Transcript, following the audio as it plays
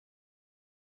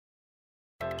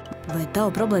Vai tava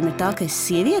problēma ir tā, ka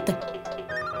esi sieviete?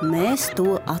 Mēs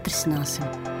to atrisināsim.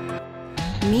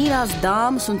 Mīļās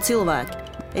dāmas un cilvēki,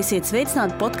 esiet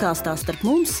sveicināti podkāstā Starp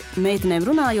mums, meitenēm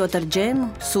runājot ar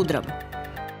Džemu Sudrabu.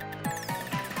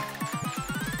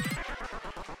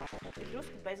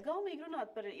 Drusku bezgalīgi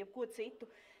runāt par jebko citu,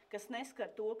 kas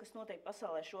neskar to, kas notiek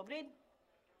pasaulē šobrīd.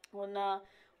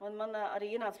 Un man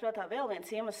arī ienāca prātā vēl viens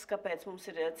iemesls, kāpēc mums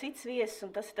ir cits viesis, un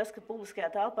tas ir tas, ka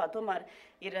publiskajā telpā tomēr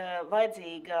ir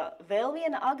vajadzīga vēl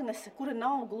viena Agnese, kura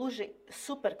nav gluži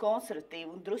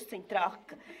superkonservatīva un drusciņ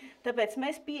traka. Tāpēc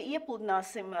mēs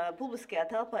iepludināsim publiskajā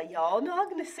telpā jaunu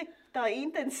Agnesi, tā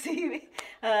intensīvi,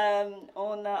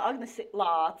 un Agnesi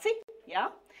Lāci, ja,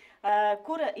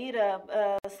 kura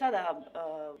strādā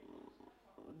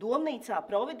Domnīcā,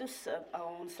 Providus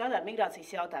un strādā ar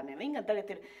migrācijas jautājumiem. Viņa gan tagad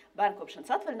ir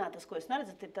bērnkopšanas atvaļināta. Tas, ko jūs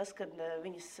neredzat, ir tas, ka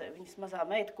viņas mazā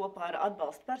meita kopā ar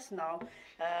atbalsta personālu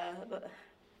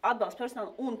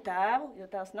un tēvu, jo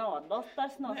tās nav atbalsta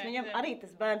personāls, viņam arī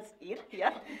tas bērns ir, ja?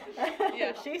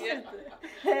 Šis ir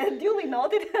duly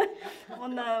noted.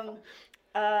 Un,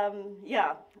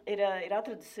 ir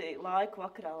atradusi laiku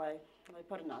vakarā, lai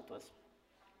parunātos.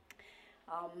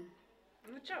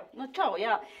 Čau,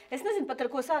 jā. Es nezinu pat ar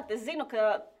ko sākt. Es zinu,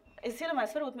 ka es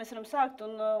iedomājos, varbūt mēs varam sākt,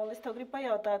 un es tev gribu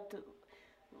pajautāt,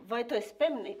 vai tu esi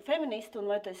feministe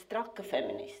un vai tu esi traka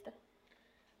feministe?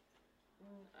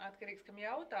 Atkarīgs, kam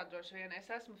jautā, droši vien. Es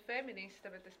esmu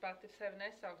feministe, bet es pati sevi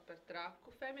nesaukt par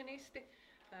traku feministi,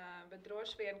 bet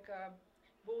droši vien, ka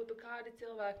būtu kādi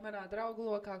cilvēki manā draugu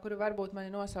lokā, kuri varbūt mani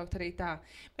nosaukt arī tā.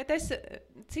 Bet es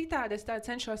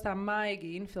cenšos tā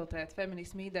maigi infiltrēt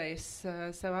feminismu idejas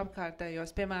sev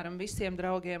apkārtējos. Piemēram, visiem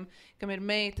draugiem, kam ir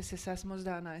meitas, es esmu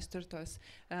uzdāvinājis tur tos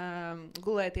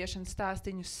gulētiešanas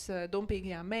stāstiņus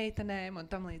dumpīgajām meitenēm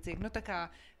un tam līdzīgi. Nu, tā kā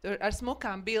ar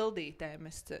smukām bildītēm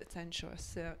es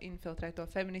cenšos infiltrēt to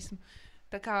feminismu.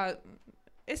 Tā kā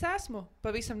es esmu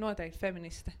pavisam noteikti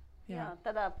feministe. Jā,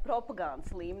 tādā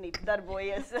propagandas līmenī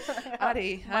darbojies.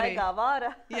 Arī. Maigā vāra.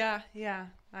 Jā,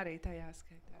 arī tajā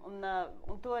skaitā. Un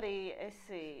tu arī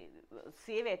esi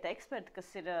sieviete eksperta, kas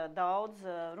ir daudz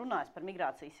runājis par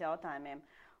migrācijas jautājumiem.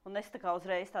 Un es tā kā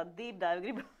uzreiz tādu deep dive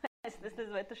gribu, es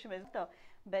nezinu, vai tu šim esi gatava,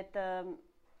 bet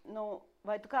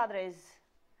vai tu kādreiz,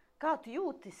 kā tu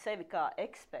jūti sevi kā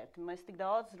eksperti? Mēs tik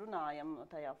daudz runājam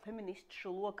tajā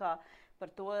feministu lokā, par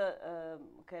to,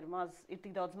 ka ir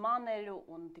tik daudz maneļu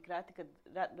un tik reti, ka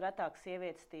retāk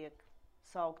sievietes tiek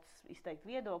sauktas izteikt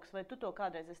viedoklis. Vai tu to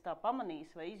kādreiz esi tā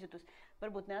pamanījis vai izjutus,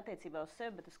 varbūt ne attiecībā uz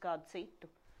sevi, bet uz kādu citu?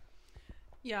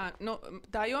 Jā,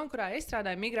 tā joma, kurā es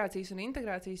strādāju, migrācijas un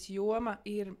integrācijas joma,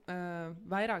 ir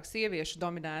vairāk sieviešu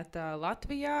dominēta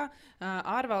Latvijā.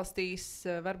 Ārvalstīs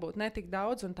varbūt netik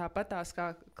daudz, un tāpat tās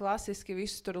kā klasiski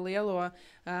visu tur lielo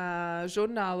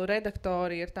žurnālu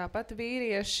redaktori ir tāpat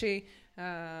vīrieši,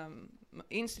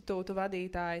 institūtu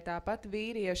vadītāji, tāpat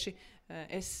vīrieši.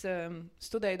 Es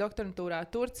studēju doktorantūrā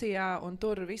Turcijā, un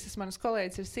tur visas manas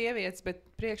kolēģis ir sievietes, bet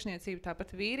priekšniecība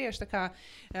tāpat vīrieši. Tā kā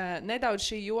nedaudz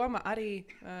šī joma arī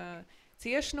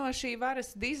cieš no šī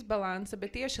varas disbalansa,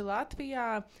 bet tieši Latvijā,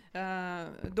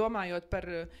 domājot par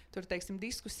tur, teiksim,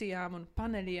 diskusijām un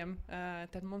paneļiem,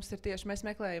 tad mums ir tieši, mēs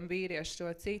meklējam vīriešu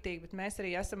šo cītīgi, bet mēs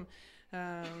arī esam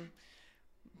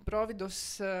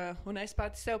Providus, un es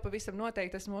pati sev pavisam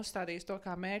noteikti esmu uzstādījis to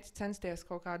kā mērķi censties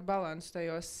kaut kādu balansu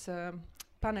tajos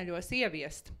paneļos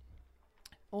ieviest.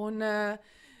 Un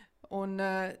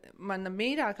mana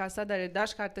mīļākā sadaļa ir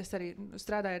dažkārt es arī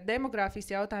strādāju ar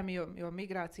demogrāfijas jautājumiem, jo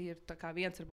migrācija ir tā kā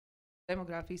viens ar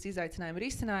demogrāfijas izaicinājumu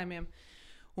risinājumiem.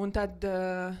 Un tad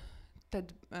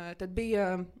bija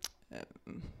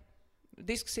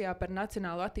diskusijā par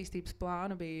nacionālo attīstības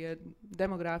plānu, bija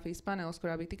demogrāfijas panelis,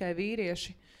 kurā bija tikai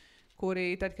vīrieši,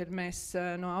 kuri, tad, kad mēs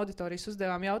no auditorijas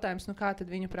uzdevām jautājumus, kā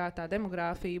tad viņu prātā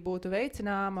demogrāfija būtu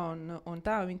veicināma, un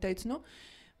tā, viņi teica,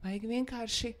 vajag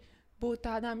vienkārši būt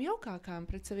tādām jaukākām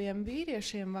pret saviem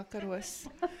vīriešiem vakaros.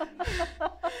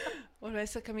 Un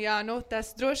mēs sakam, jā,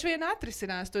 tas droši vien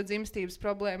atrisinās to dzimstības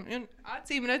problēmu. Un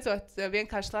acīm redzot,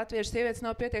 vienkārši latviešu sievietes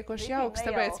nav pietiekoši jauks,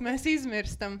 tāpēc mēs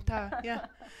izmirstam. Tā, jā.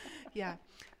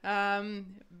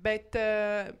 Bet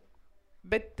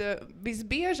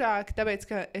visbiežāk, tāpēc,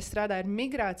 ka es strādāju ar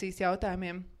migrācijas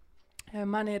jautājumiem,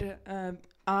 man ir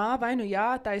vai nu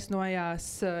jātaisnojās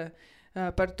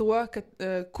par to, ka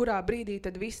kurā brīdī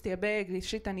tad visi tie bēgļi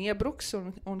šitan iebruks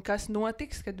un kas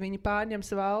notiks, kad viņi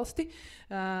pārņems valsti.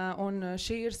 Un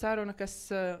šī ir saruna, kas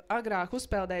agrāk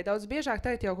uzpeldēja daudz biežāk,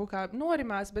 tagad jau kaut kā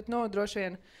norimās, bet droši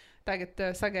vien tagad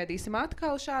sagaidīsim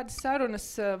atkal šādas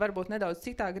sarunas, varbūt nedaudz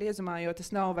citā griezumā, jo tas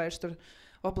nav vairs tur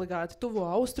obligāti tuvo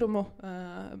austrumu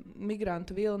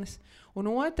migrantu vilnis. Un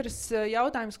otrs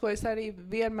jautājums, ko es arī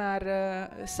vienmēr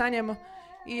saņemu,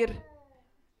 ir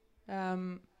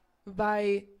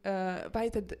vai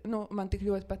tad, man tik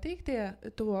ļoti patīk tie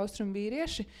tuvo austrumu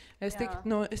vīrieši, es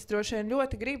droši vien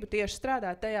ļoti gribu tieši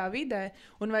strādāt tajā vidē,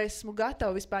 un vai esmu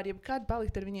gatava vispār jebkad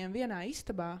palikt ar viņiem vienā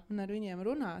istabā un ar viņiem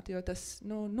runāt, jo tas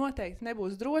noteikti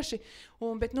nebūs droši,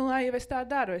 bet lai jau es tā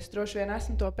daru, es droši vien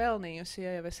esmu to pelnījusi,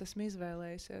 ja jau es esmu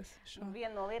izvēlējusies šo.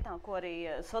 Viena no lietām, ko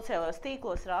arī sociālajos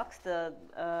tīklos raksta,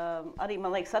 arī,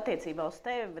 man liekas, attiecībā uz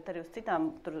tevi, bet arī uz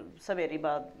citām tur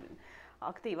sabiedrībā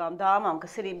aktīvām dāmām,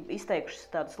 kas ir izteikušas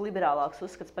tādus liberālākus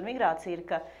uzskats par migrāciju, ir,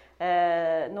 ka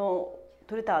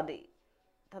tur ir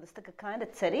tādas tā kā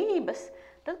cerības,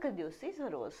 tad, kad jūs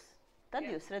izvaros, tad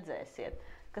jūs redzēsiet.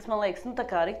 Kas man liekas, tā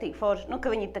kā riktīgi forši, ka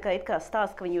viņi tā kā it kā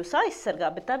stāsta, ka viņi jūs aizsargā,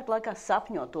 bet tāpat laikā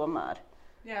sapņo tomēr.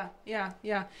 Jā.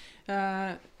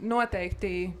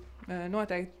 Noteikti.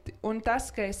 Un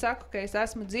tas, ka es saku, ka es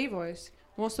esmu dzīvojis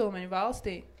musulmaņu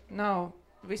valstī, nav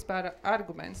vispār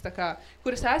arguments,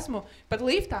 kur es esmu pat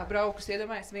liftā braukusi,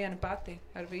 iedomājies viena pati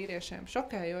ar vīriešiem,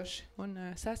 šokējoši, un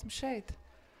es esmu šeit,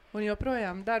 un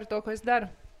joprojām daru to, ko es daru.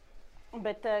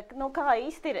 Bet, kā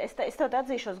īsti ir, es tev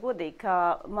atzīšos godīgi,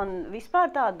 ka man vispār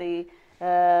tādi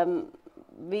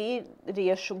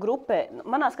vīriešu grupē,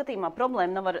 manā skatījumā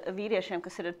problēma nav ar vīriešiem,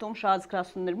 kas ir ar tumšu ādas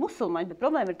krāsu un ir musulmaņi, bet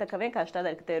problēma ir vienkārši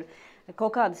tādēļ, ka te ir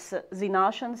kaut kādas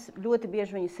zināšanas, ļoti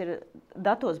bieži viņas ir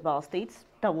datos balstītas,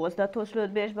 tavos datos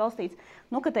ļoti bieži balstīts.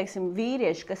 Ka, teiksim,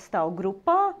 vīrieši, kas stāv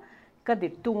grupā, kad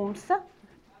ir tumsa,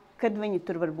 kad viņi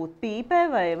tur varbūt pīpē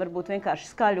vai varbūt vienkārši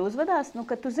skaļi uzvedās,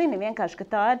 kad tu zini vienkārši, ka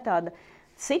tā ir tāda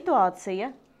situācija,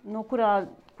 kura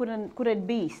ir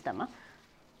bīstama.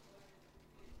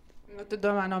 Tu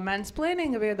domā no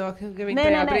mansplaininga viedokļa, ka viņi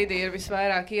tajā brīdī ir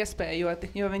visvairāk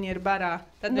iespējoti, jo viņi ir barā.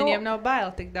 Tad viņiem nav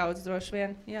bail tik daudz droši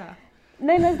vien, jā.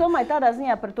 Es domāju tādā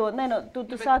ziņā par to,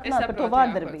 tu sāki runāt par to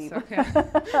vārdarbību.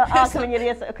 Ka viņi ir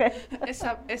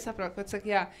Es saprotu, ko tu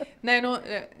saki, jā.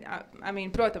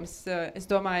 Protams, es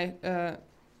domāju,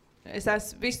 es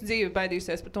esmu visu dzīvi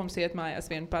baidījusies par tumsu iet mājās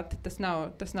viena pati. Tas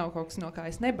nav kaut kas, no kā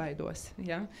es nebaidos.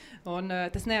 Ja? Un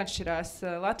tas neatšķirās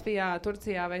Latvijā,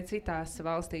 Turcijā vai citās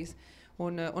valstīs.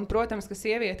 Un protams, ka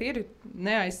sieviete ir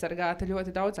neaizsargāta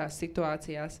ļoti daudzās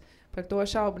situācijās. Par to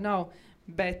šaubu nav.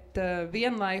 Bet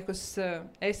vienlaikus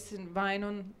es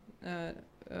vainu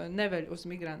neveļu uz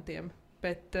migrantiem.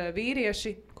 Bet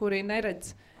vīrieši, kuri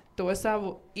neredz to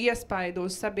savu iespaidu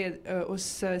uz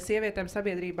sievietēm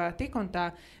sabiedrībā tik un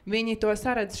tā, viņi to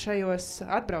saredz šajos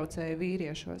atbraucēju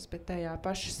vīriešos, bet tajā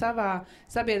paši savā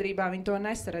sabiedrībā viņi to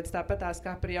nesaredz tāpatās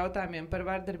kā par jautājumiem par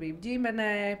vardarbību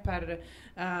ģimenē, par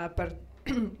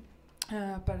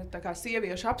tā kā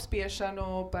sieviešu apspiešanu,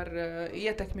 par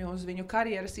ietekmi uz viņu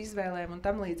karjeras izvēlēm un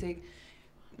tam līdzīgi.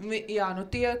 Jā,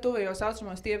 tie tuvajos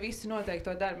austrumos, tie visi noteikti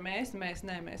to dara. Mēs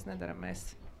nedaram,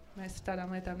 mēs ar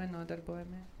tādām lietām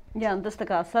nenodarbojamies. Jā, tas tā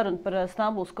kā saruna par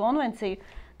Stambulas konvenciju,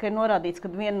 ka ir norādīts,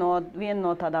 ka viena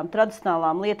no tādām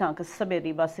tradicionālām lietām, kas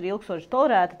sabiedrībās ir ilgstoši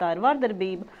tolerēta, tā ir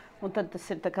vardarbība. Un tad tas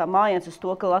ir tā kā mājiens uz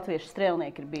to, ka latviešu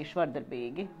strēlnieki ir bijuši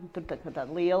vardarbīgi. Tur tāda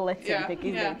liela lecība tiek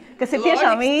izdarīta. Kas ir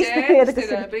tiešām īsta lieta, kas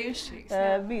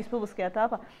ir bijis publiskajā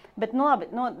tāpā. Bet, labi,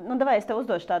 davai es tev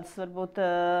uzdošu tādas, varbūt,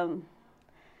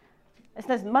 es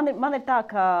nezinu, man ir tā,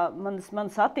 ka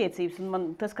manas attiecības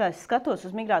un tas, kā es skatos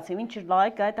uz migrāciju, viņš ir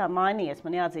laika gaitā mainījies.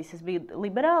 Man jāatzīst, es biju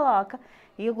liberālāka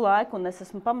ilgu laiku, un es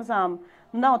esmu pamazām,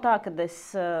 nav tā, ka es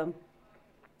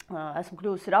esmu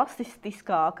kļuvusi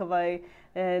rasistiskāka vai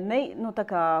tā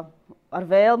kā ar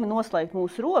vēlmi noslēgt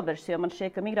mūsu robežas, jo man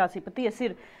šķiet, ka migrācija patiesi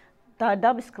ir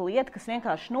dabiska lieta, kas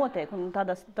vienkārši notiek. Un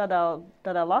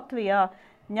tādā Latvijā,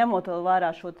 ņemot vēl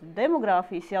vērā šo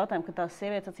demogrāfijas jautājumu, ka tās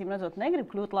sievietes, acīm redzot,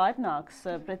 negrib kļūt laipnākas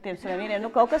pret tiem saviem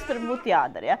vīriem, kaut kas tur būtu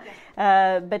jādara. Ja?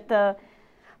 Bet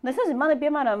es nezinu, man ir,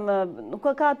 piemēram,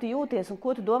 kā tu jūties un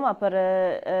ko tu domā par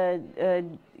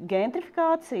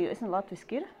gentrifikāciju? Es nezinu,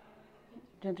 latviski ir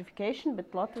gentrification,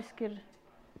 bet latviski ir...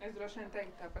 Es droši vien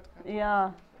teiktu tāpat kā... Jā.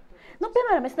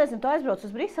 Piemēram, es nezinu, tu aizbrauc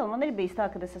uz Briseli, man ir bijis tā,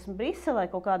 ka es esmu Briselē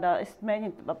kaut kādā, es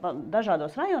mēģinu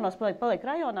dažādos rajonos, paliek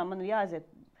rajonā, man ir jāaiziet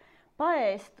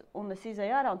paēst, un es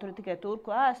izēju ārā, un tur ir tikai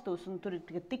turku ēstus, un tur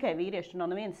ir tikai vīrieši, tur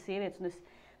nav nevienas sievietes, un es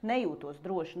nejūtos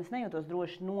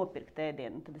droši nopirkt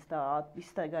ēdienu. Tad es tā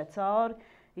izstaigāju cauri,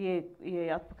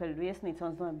 ieeju atpakaļ viesnīcā,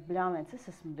 un es domāju, bļāviens, es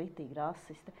esmu ritīgi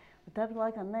rasiste. Bet tāpat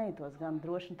laikā nejūtos gan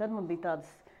droši, un tad man bija tādas,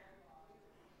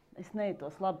 es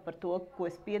nejūtos labi par to, ko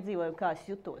es piedzīvoju, kā es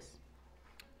jutos.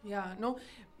 Jā,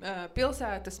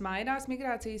 pilsētas mainās,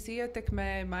 migrācijas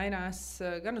ietekmē mainās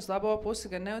gan uz labo pusi,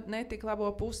 gan ne tik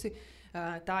labo pusi.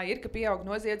 Tā ir, ka pieaug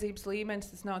noziedzības līmenis.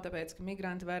 Tas nav tāpēc, ka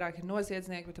migranti vairāk ir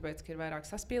noziedznieki, bet tāpēc, ka ir vairāk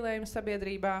saspīlējumu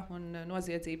sabiedrībā un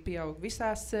noziedzība pieaug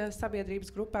visās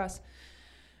sabiedrības grupās.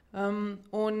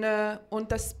 Un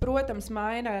tas, protams,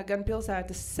 maina gan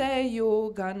pilsētas seju,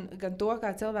 gan to,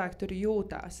 kā cilvēki tur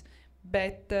jūtās.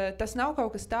 Bet tas nav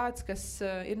kaut kas tāds, kas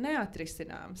ir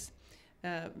neatrisināms.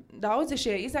 Daudzi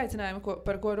šie izaicinājumi,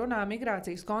 par ko runā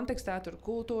migrācijas kontekstā, tur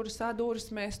kultūras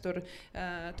sadursmes, tur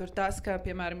tas, ka,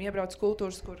 piemēram, iebrauc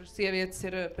kultūras, kur sievietes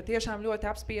ir patiešām ļoti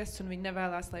apspiestas un viņi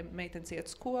nevēlās, lai meitenes iet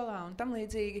skolā un tam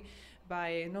līdzīgi,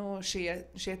 vai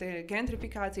šie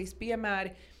gentrifikācijas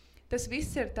piemēri. Tas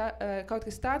viss ir kaut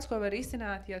kas tāds, ko var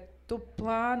izcināt, ja tu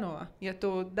plāno, ja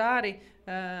tu dari,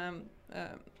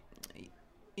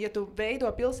 ja tu veido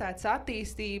pilsētas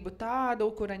attīstību tādu,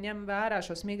 kura ņem vērā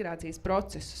šos migrācijas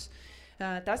procesus.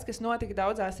 Tas, kas notika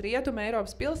daudzās Rietuma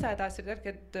Eiropas pilsētās, ir tad,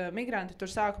 kad migranti tur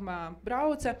sākumā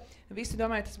brauca, visi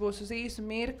domāja, tas būs uz īsu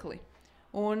mirkli.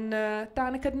 Un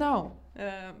tā nekad nav.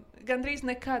 Gandrīz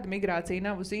nekad migrācija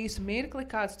nav uz īsu mirkli,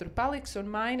 kāds tur paliks un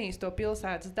mainīs to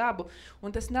pilsētas dabu.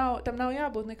 Un tam nav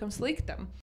jābūt nekam sliktam.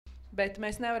 Bet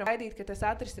mēs nevaram gaidīt, ka tas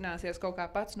atrisināsies kaut kā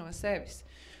pats no sevis.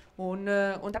 Un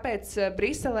tāpēc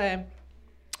Briselē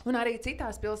un arī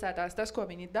citās pilsētās tas, ko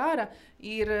viņi dara,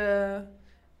 ir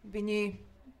viņi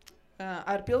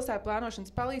ar pilsētu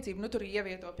plānošanas palīdzību tur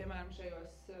ievieto, piemēram,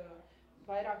 šajos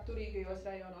vairāk turīgajos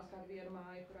rajonos kādu vienu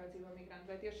māju, kurā dzīvo migranti,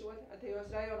 vai tieši tajos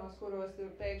rajonos, kuros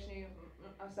tur pēkšņi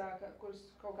kurus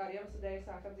kaut kādi iemesli dēļ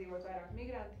sāk apdzīvot vairāk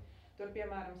migranti. Tur,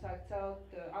 piemēram,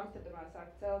 Amsterdamā sāk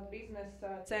celt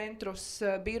biznesa centrus,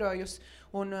 birojus,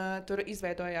 un tur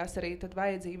izveidojās arī tad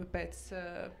vajadzība pēc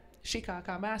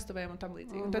šikākām mēstuvēm un tam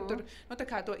līdzīgi. Un tad tur tā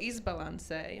kā to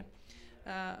izbalansēja.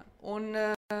 Un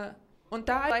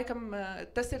tā, laikam,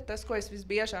 tas ir tas, ko es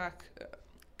visbiežāk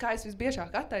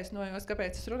attaisnojos,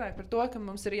 kāpēc es runāju par to, ka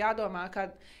mums ir jādomā,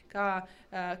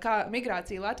 kā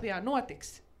migrācija Latvijā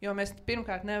notiks. Jo mēs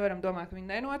pirmkārt nevaram domāt, ka viņi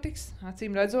nenotiks,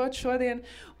 acīm redzot šodien.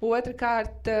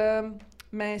 Otrakārt,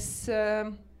 mēs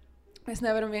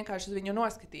nevaram vienkārši uz viņu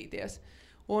noskatīties.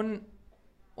 Un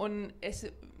es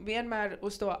vienmēr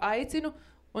uz to aicinu,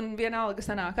 un vienalga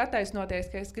sanāk attaisnoties,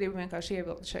 ka es gribu vienkārši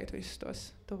ievilkt šeit visus tos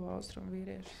tuvo austrumu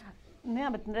vīriešus. Jā,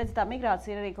 bet redz, tā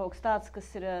migrācija ir arī kaut kas tāds, kas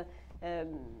ir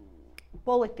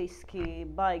politiski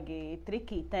baigi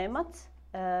trikī temats.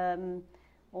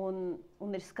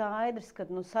 Un ir skaidrs, ka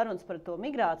sarunas par to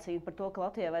migrāciju, par to, ka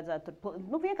Latvijai vajadzētu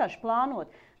vienkārši plānot,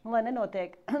 lai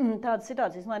nenotiek tādas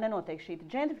situācijas, lai nenotiek šī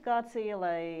gentrifikācija,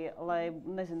 lai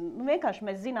vienkārši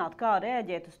mēs zinātu, kā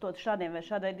reaģēt uz to šādiem vai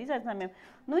šādiem izaicinājumiem.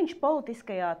 Viņš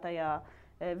politiskajā tajā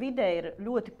vidē ir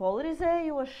ļoti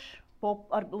polarizējošs,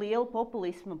 ar lielu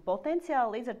populismu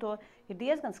potenciālu, līdz ar to ir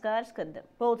diezgan skaidrs, ka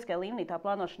politiskajā līmenī tā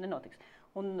plānošana nenotiks.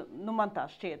 Un, man tā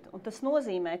šķiet. Un tas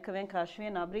nozīmē, ka vienkārši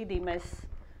vienā brīdī mēs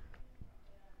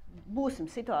būsim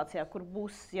situācijā, kur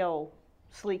būs jau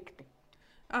slikti.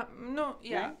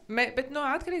 Jā, bet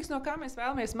atkarīgs no kā mēs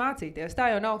vēlamies mācīties. Tā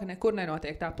jau nav, ka nekur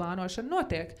nenotiek tā plānošana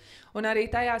notiek. Un arī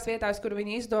tajās vietās, kur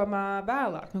viņi izdomā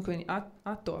vēlāk, ka viņi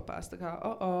attopās. Tā kā,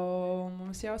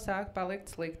 mums jau sāk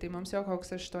palikt slikti, mums jau kaut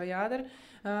kas ar šo jādara.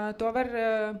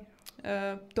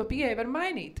 To pieeja var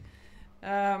mainīt.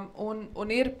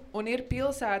 Un ir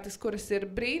pilsētas, kuras ir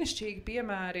brīnišķīgi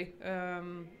piemēri,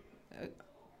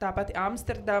 tāpat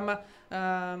Amsterdama,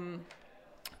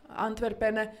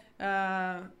 Antverpene,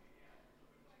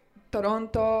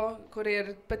 Toronto, kur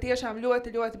ir patiešām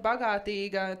ļoti, ļoti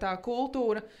bagātīga tā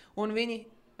kultūra, un viņi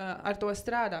ar to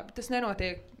strādā. Tas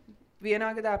nenotiek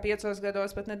vienā gadā, 5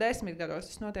 gados, pat ne 10 gados,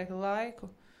 tas notiek laiku.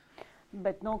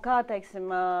 Bet, kā teiksim,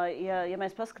 ja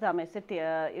mēs paskatāmies, ir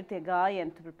tie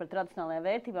gājieni par tradicionālajām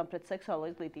vērtībām pret seksuālo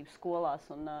izglītību skolās,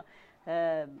 un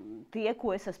tie,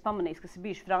 ko es esmu pamanījis, kas ir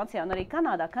bijuši Francijā un arī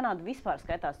Kanādā, Kanāda vispār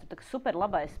skaitās tur super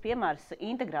labais piemērs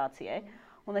integrācijai.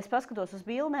 Un es paskatos uz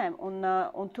bildēm,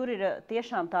 un tur ir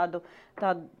tiešām tādu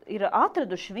ir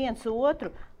atraduši viens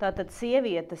otru, tātad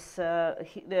sievietes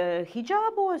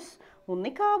hidžābos un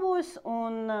nikābos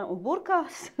un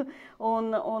burkās,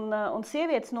 un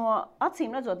sievietes no,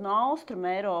 acīm redzot, no Austrum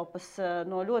Eiropas,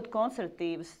 no ļoti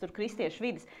konservatīvas kristiešu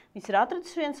vidas. Viņas ir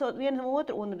atraduši vienu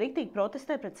otru un riktīgi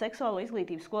protestē pret seksuālo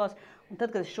izglītību skolās. Un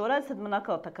tad, kad es šo redzu, tad man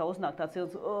atkal tā kā uznāk tāds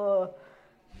ilgs...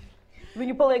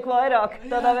 Viņu paliek vairāk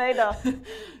tādā veidā.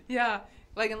 Jā,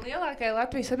 Lai gan lielākajai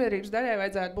Latvijas sabiedrības daļai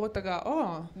vajadzētu būt tā kā,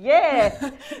 Yeah!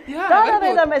 jā, Tādā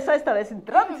veidā mēs aizstāvēsim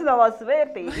tradicionālās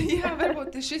vērtības. Jā,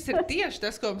 varbūt šis ir tieši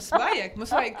tas, ko mums vajag.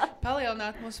 Mums vajag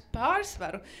palielināt mūsu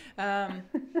pārsvaru.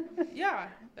 Jā,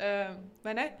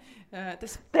 vai ne?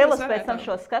 Telos pēc tam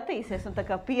šo skatīsies un tā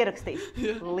kā pierakstīs.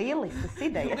 Lieliskas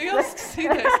idejas. Lieliskas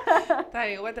idejas. Tā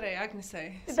ir otrajai Agnesei.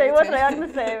 Tā ir otrajai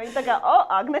Agnesei. Viņa tā kā,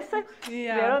 Agnese,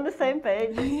 we're on the same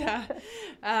page. Jā.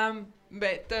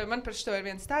 Bet man par šo ir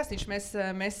viens stāstīšu.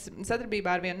 Mēs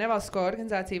sadarbībā ar vienu nevalstisko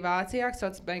organizāciju Vācijā, kas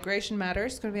sauc Migration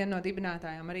Matters, kur viena no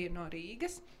dibinātājām arī ir no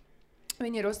Rīgas.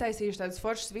 Viņi ir uztaisījuši tādus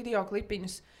foršus video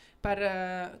klipiņus,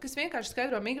 kas vienkārši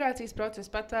skaidro migrācijas procesu,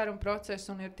 patvērumu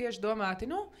procesu un ir tieši domāti,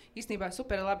 īstenībā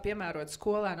super labi piemērot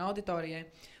skolēnu auditorijai.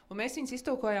 Un mēs viņus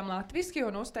iztulkojām latviski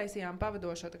un uztaisījām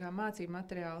pavadošo mācību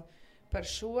materiālu par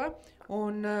šo.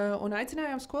 Un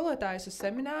aicinājām skolotājus uz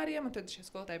semināriem, un tad šie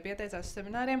skolotāji pieteicās uz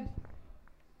semināriem.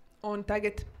 Un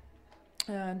tagad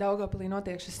Daugavpilī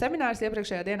notiek šis seminārs.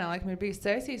 Iepriekšējā dienā laikam ir bijis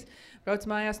Cēsīs. Brauc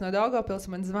mājās no Daugavpils,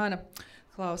 man zvana,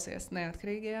 klausies,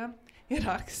 Neatkarīgajā ir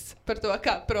raksts par to,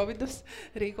 kā Providus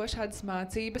rīko šādas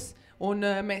mācības. Un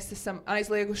mēs esam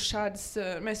aizlieguši šādas,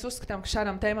 mēs uzskatām, ka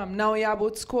šādām tēmām nav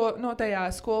jābūt tajā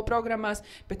skolu programmās,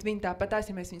 bet viņi tāpatās,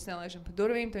 ja mēs viņus nelaižam pa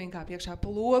durvīm, tad viņi kā piekšā pa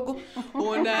logu.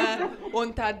 Un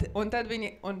tad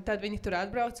viņi tur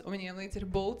atbrauc, un viņiem līdz ir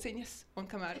bulciņas.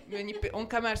 Un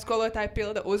kamēr skolotāji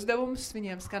pilda uzdevumus,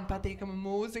 viņiem skan patīkama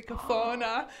mūzika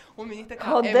fonā, un viņi tā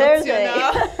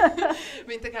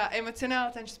kā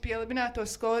emocionāli cenšas pielibināt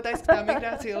tos skolotājus, ka tā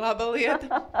migrācija ir laba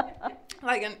lieta.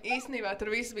 Lai gan īstenībā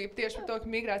tur viss bija tieši par to, ka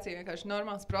migrācija vienkārši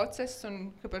normāls process un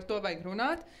ka par to vajag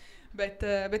runāt. Bet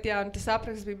jā, tas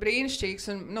apraksts bija brīnišķīgs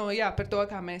un par to,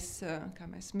 kā mēs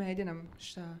mēģinam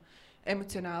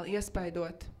emocionāli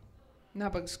iespaidot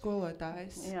nabaga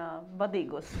skolotājus. Jā,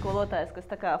 badīgos skolotājus, kas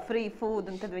tā kā free food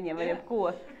un tad viņiem var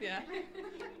jebko. Jā,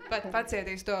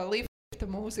 pacietīs to lifta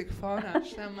mūziku fonā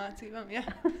šitām mācībām, jā.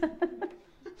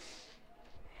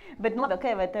 Bet,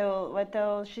 vai tev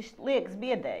šis liekas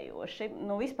biedējoši?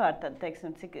 Vispār tad,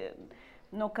 teiksim, cik,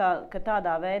 ka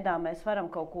tādā veidā mēs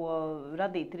varam kaut ko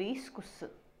radīt riskus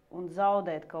un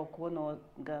zaudēt kaut ko no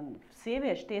gan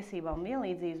sieviešu tiesībām un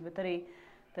vienlīdzības, bet arī,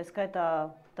 tā skaitā,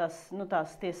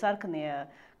 tie sarkanie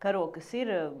karogi, kas ir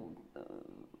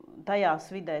tajās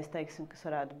vidēs, teiksim, kas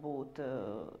varētu būt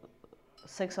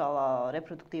seksuālā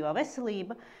reproduktīvā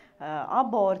veselība,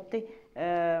 aborti,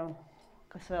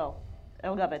 kas vēl?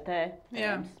 LGBT.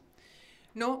 Jā.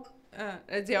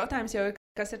 Jautājums jau ir,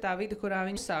 kas ir tā vide, kurā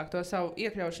viņi sāk to savu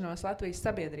iekļaušanos Latvijas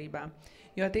sabiedrībā.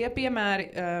 Jo tie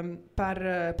piemēri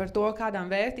par to, kādām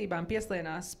vērtībām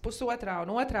pieslienās pusotrā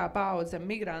un otrā paudze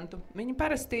migrantu, viņi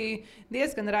parasti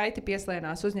diezgan raiti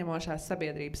pieslienās uzņemošās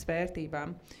sabiedrības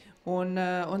vērtībām.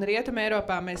 Un Rietumē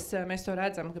Eiropā mēs to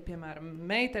redzam, ka, piemēram,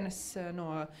 meitenes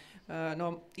no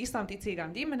islāmticīgām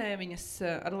ģimenēm, viņas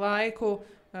ar laiku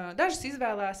dažas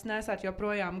izvēlās nesāt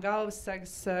joprojām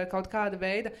galvassegas kaut kāda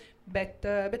veida, bet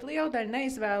liela daļa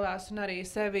neizvēlās un arī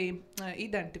sevi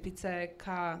identificē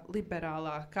kā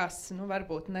liberālā, kas,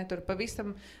 varbūt ne tur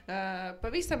pavisam,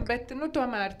 bet,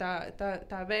 tomēr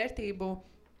tā vērtību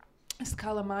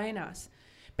skala mainās.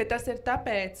 Bet tas ir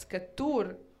tāpēc, ka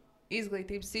tur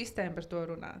izglītības sistēma par to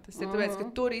runā. Tas ir tāpēc, ka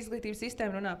tur izglītības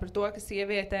sistēma runā par to, ka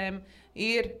sievietēm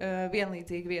ir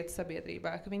vienlīdzīga vieta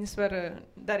sabiedrībā, ka viņas var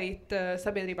darīt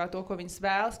sabiedrībā to, ko viņas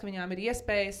vēlas, ka viņām ir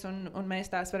iespējas un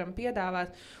mēs tās varam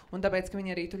piedāvāt. Un tāpēc, ka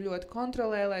viņi arī tur ļoti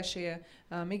kontrolē, lai šie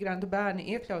migrantu bērni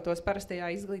iekļautos parastajā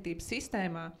izglītības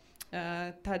sistēmā,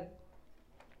 tad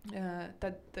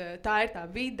tā ir tā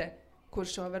vide, kur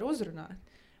šo var uzrunāt.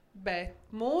 Bet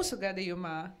mūsu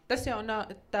gadījumā tas jau nav,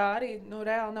 tā arī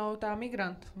reāli nav tā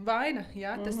migrantu vaina.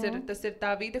 Ja? Tas ir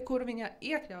tā vide, kur viņa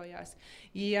iekļaujās.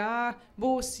 Ja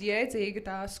būs jēdzīga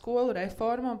tā skolu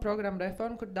reforma un programma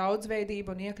reforma, kur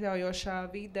daudzveidība un iekļaujošā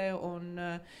vide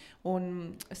un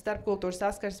starpkultūras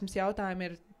saskarsmes jautājumi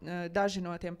ir daži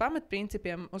no tiem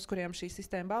pamatprincipiem, uz kuriem šī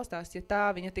sistēma balstās. Ja tā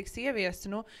viņa tiks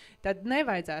ieviesta, tad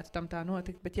nevajadzētu tam tā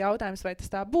notikt. Bet jautājums, vai tas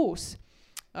tā būs?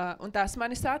 Un tās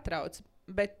mani satrauc.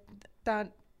 Bet tā,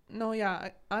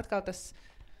 atkal tas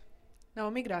nav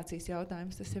migrācijas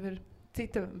jautājums, tas jau ir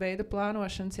cita veida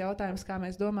plānošanas jautājums, kā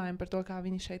mēs domājam par to, kā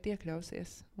viņi šeit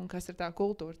iekļausies un kas ir tā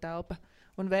kultūra telpa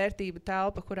un vērtība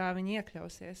telpa, kurā viņi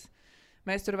iekļausies.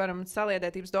 Mēs tur varam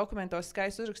saliedētības dokumentos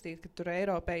skaisti uzrakstīt, ka tur ir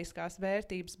eiropeiskās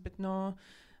vērtības, bet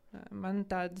man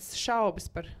tādas šaubas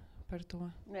par to.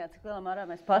 Jā, cik lielā mērā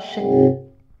mēs paši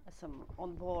esam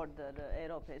on board ar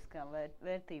eiropeiskām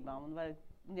vērtībām un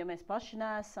ja mēs paši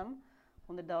neesam,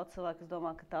 un ir daudz cilvēku, kas domā,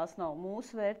 ka tās nav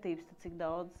mūsu vērtības, tad cik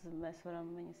daudz mēs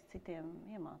varam viņas citiem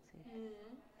iemācīt.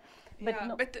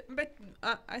 Bet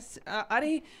es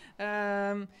arī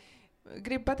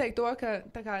gribu pateikt to, ka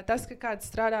tas, ka kāds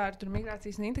strādā ar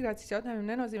migrācijas un integrācijas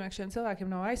jautājumiem, nenozīmē, ka šiem cilvēkiem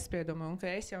nav aizspriedumi, un ka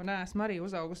es jau neesmu arī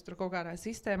uzaugusi tur kaut kādā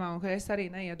sistēmā, un ka es arī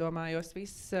neiedomājos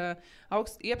visas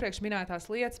iepriekš minētās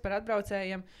lietas par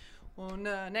atbraucējiem. Un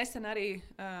nesen arī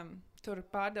tur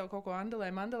pārdevu kaut ko Mandelē,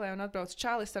 un atbrauc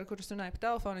čalis, ar kurus runāju pa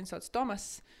telefonu, viņš sauc Tomas,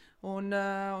 un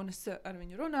es ar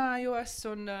viņu runājos,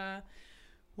 un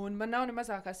man nav ne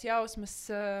mazākās jausmas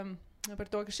par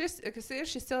to, ka šis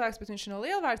cilvēks, bet viņš no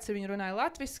Lielvārds, viņu runāja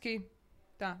latviski,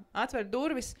 tā, atver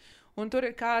durvis, un tur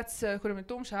ir kāds, kuram ir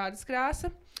tumša ādas krāsa,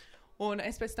 un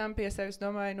es pēc tam pie sevis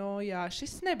domāju,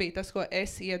 šis nebija tas, ko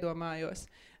es iedomājos.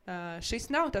 Šis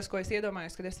nav tas, ko es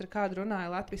iedomājos, kad es ar kādu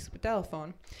runāju latviski pa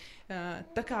telefonu.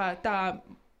 Tā kā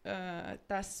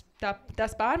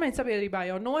tās pārmaiņas sabiedrībā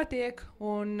jau notiek,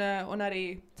 un arī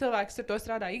cilvēks ar to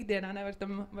strādā ikdienā, nevar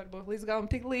tam varbūt līdz galam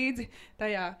tik līdzi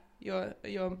tajā,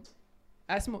 jo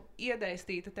esmu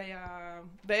iedaistīta tajā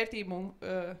vērtību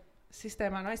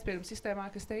sistēmā un aizspriedumu sistēmā,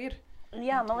 kas te ir.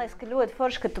 Jā, man liekas, ka ļoti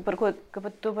forši, ka tu par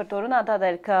to runā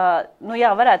tādēļ, ka,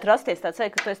 varētu rasties tāds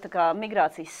veids, ka tu esi tā kā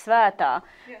migrācijas svētā,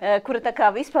 kura tā kā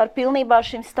vispār pilnībā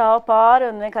šim stāv pāri,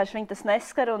 un vienkārši viņi tas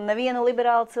neskar, un neviena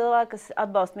liberāla cilvēka, kas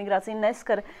atbalsta migrāciju,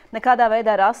 neskar nekādā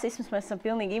veidā rasismus, mēs esam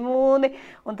pilnīgi imūni,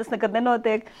 un tas nekad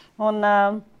nenotiek.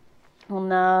 Un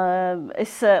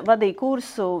es vadīju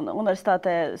kursu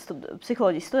universitātē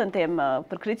psiholoģijas studentiem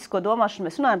par kritisko domāšanu.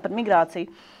 Mēs runājam par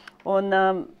migrāciju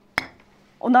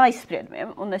un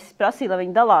aizspriedumiem. Un es prasīju, lai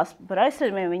viņi dalās par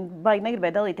aizspriedumiem. Viņi baigi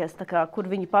negribēja dalīties, tā kā, kur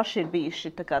viņi paši ir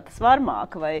bijuši tā kā tas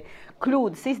varmāka vai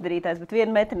kļūdas izdarītājs. Bet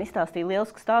viena meitene izstāstīja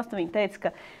lielisku stāstu. Viņa teica, ka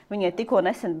viņai tikko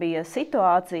nesen bija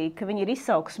situācija, ka viņa ir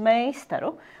izsaukusi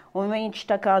meistaru. Un viņš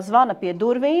tā kā zvana pie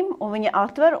durvīm, un viņa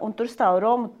atver, un tur stāv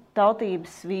Romu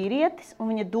tautības vīrietis, un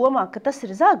viņa domā, ka tas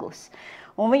ir zaglis.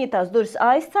 Un viņa tās durvis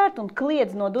aizcērt un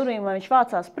kliedz no durvīm, lai viņš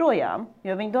vācās projām,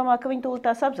 jo viņa domā, ka viņa tūlīt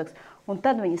tās apzags. Un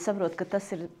tad viņa saprot, ka tas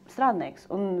ir strādnieks,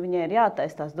 un viņai ir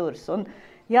jātaisa tās durvis. Un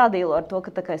jādīlo ar to,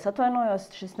 ka tā kā es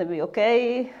atvainojos, šis nebija ok,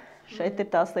 šeit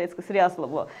ir tās lietas, kas ir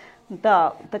jāsalabo.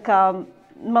 Tā kā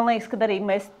man liekas, ka arī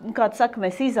mēs, kā tu saka,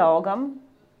 mēs izaugam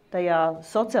tajā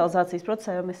socializācijas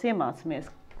procesā, jo mēs iemācāmies.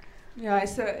 Jā,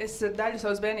 es daļu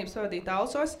savas bērnības pavadīju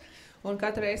Talsos, un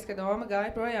katru reizi, kad Oma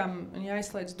gāja projām, viņa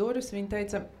aizslēdz durvis, viņa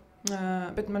teica,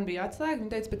 bet man bija atslēga,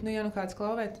 viņa teica, bet ja kāds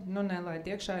klauvē, tad nelaid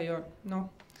iekšā, jo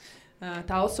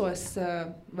Talsos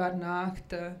var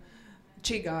nākt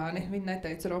čigāni. Viņa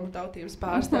neteica Romu tautības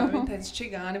pārstāvi, viņa teica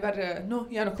čigāni var,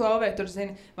 klauvē, tur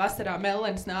zini, vasarā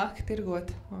melens nāk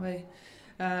tirgot, vai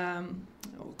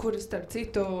kuras starp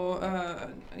citu,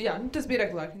 tas bija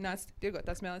regulāri, viņa nāca tirgot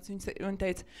tās mēlētas, viņa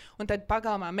teica, un tad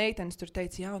pagalmā meitenes tur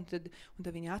teica, un tad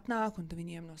viņi atnāk, un tad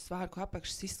viņiem no svārku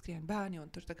apakšas izskrien bērni, un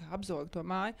tur tā kā apzog to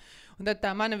māju. Un tad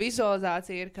tā mana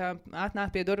vizualizācija ir, ka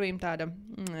atnāk pie durvīm tāda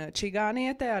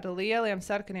čigāniete ar lieliem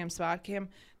sarkaniem svārkiem,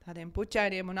 tādiem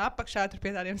puķainiem, un apakšā tur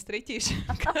pie tādiem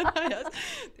striķīšiem karājās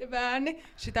tie bērni,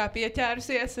 šitā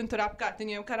pieķērusies, un tur apkārt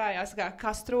viņiem karājās kā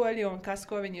kastroļi, un kas,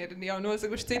 ko viņi ir jau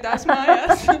nozaguši citās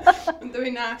mājās. Un tad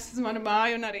viņi nāks uz manu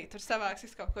māju, un arī tur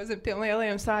savāks kaut ko zem tiem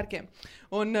lielajiem sārkiem.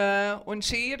 Un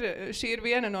šī ir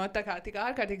viena no tā kā tik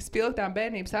ārkārtīgi spilgtām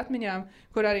bērnības atmiņām,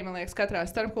 kur arī, man liekas, katrā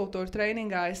starpkultūra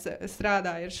treiningā es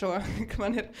strādāju ar šo, ka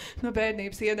man ir no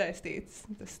bērnības iedaistīts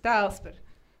tas tēls par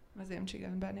maziem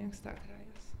čigānu bērniem, kas tā karājās.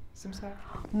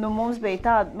 Mums bija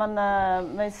tāda,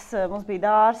 mums bija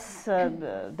dārs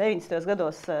 90.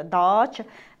 gados Dāča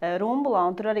Rumbulā,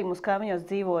 un tur arī mūsu kaimiņos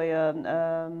dzīvoja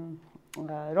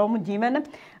Romu ģimene,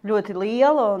 ļoti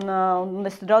liela, un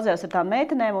es tur draudzējos ar tām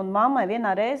meitenēm, un mammai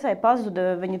vienā reizē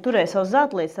pazuda, viņa turēja savu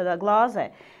zeltlietas tādā glāzē.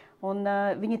 Un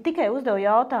viņa tikai uzdeva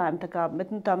jautājumu,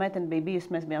 bet tā meitene bija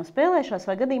bijusi, mēs bijām spēlējušās,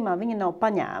 vai gadījumā viņa nav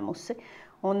paņēmusi.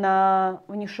 Un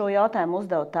viņa šo jautājumu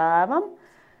uzdeva tēvam.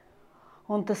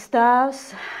 Un tas tēvs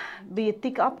bija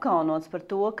tik apkaunots par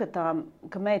to,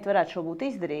 ka meita varētu šo būt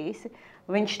izdarījusi.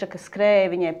 Viņš tā kā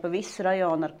skrēja viņai pa visu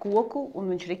rajonu ar koku, un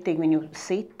viņš riktīgi viņu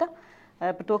sita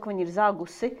par to, ka viņa ir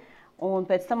zagusi. Un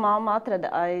pēc tam mamma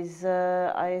atrada aiz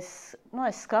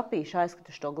skapīša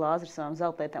aizkrituši to glāzi ar savām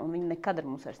zeltlietēm, un viņa nekad ar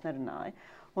mums vairs nerunāja.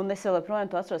 Un es vēl joprojām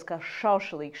to atceros kā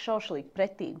šaušalīgi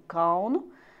pretīgu kaunu.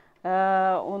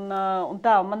 Un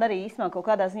man arī īstenībā kaut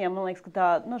kādā ziņā, man liekas,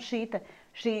 ka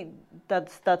šī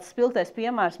tāds spilgtais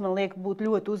piemērs man liek būt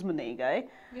ļoti uzmanīgai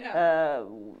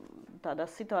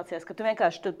tādās situācijās, ka tu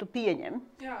vienkārši tu pieņem.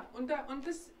 Jā,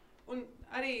 un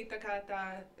arī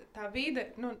tā vide,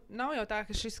 nav jau tā,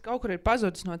 ka šis kaut kur ir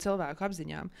pazudis no cilvēku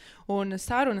apziņām. Un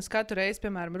sarunas katru reizi,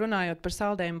 piemēram, runājot par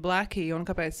saldējumu Blackie, un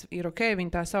kāpēc ir ok,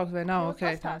 viņi tā saukt vai nav ok.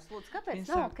 Pastāst, lūdzu, kāpēc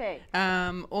nav ok?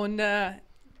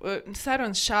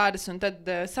 sarunas šādas, un tad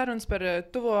sarunas par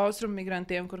tuvo austrumu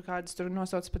migrantiem, kur kādas tur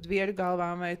nosauc pat vieļu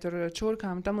galvām vai tur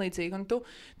čurkām un tam līdzīgi. Un tu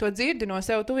to dzirdi no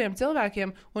sev tuviem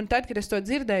cilvēkiem, un tad, kad es to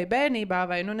dzirdēju bērnībā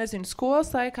vai,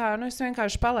 skolas laikā, es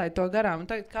vienkārši palaidu to garām. Un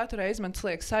tagad katru reizi man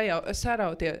liek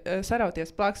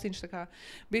sarauties plakstīņš, tā kā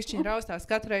bišķiņi raustās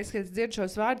katru reizi, kad es dzirdu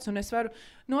šos vārdus, un es varu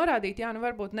norādīt,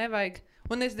 varbūt nevajag.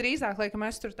 Un es drīzāk, laikam,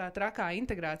 esmu tur tā trakā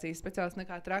integrācijas speciālists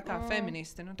nekā trakā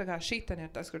feministe. Tā kā šitan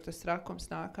ir tas, kur tas trakums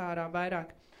nāk ārā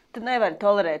vairāk. Tu nevari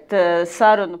tolerēt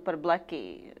sarunu par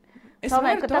Blackie. Es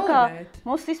varu tolerēt.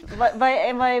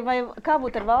 Vai kā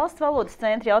būtu ar valsts valodas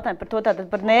centra jautājumu par to,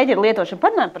 tātad par nēģeru lietošanu?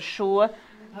 Parunājam par šo.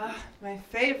 My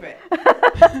favorite.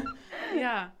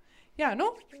 Jā,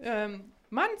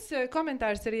 mans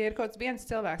komentārs arī ir kaut viens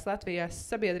cilvēks Latvijas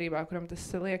sabiedrībā, kuram tas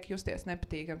liek justies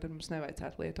nepatīkam, tad mums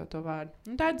nevajadzētu lietot to vārdu.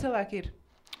 Un tādi cilvēki ir.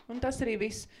 Un tas arī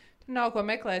viss. Tur nav ko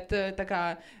meklēt tā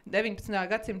kā 19.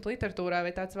 gadsimta literatūrā,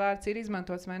 vai tāds vārds ir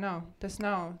izmantots vai nav. Tas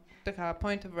nav tā kā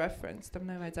point of reference. Tam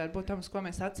nevajadzētu būt tam, uz ko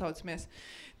mēs atsaucamies.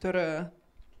 Tur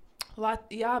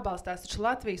jābalstās taču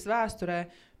Latvijas vēsturē.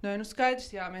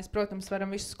 Skaidrs, jā, mēs, protams,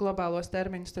 varam visus globālos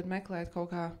terminus tad meklēt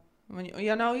kaut kā.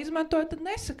 Ja nav izmantot, tad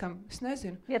nesakam. Es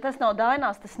nezinu. Ja tas nav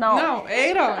Dainās, tas nav. Nav.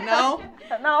 Eiro nav.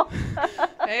 Nav.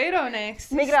 Eiro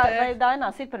neeksistē. Vai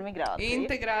Dainās ir par migrāciju?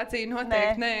 Integrācija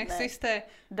noteikti neeksistē.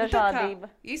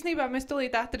 Dažādība. Īstenībā mēs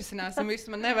tulīt atrisināsim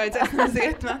visu. Man nevajadzēs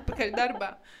maziet atpakaļ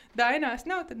darbā. Dainās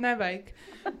nav, tad nevajag.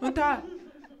 Un tā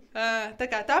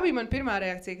bija man pirmā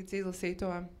reakcija, kad izlasīju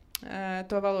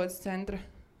to valodas centra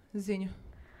ziņu.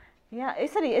 Jā,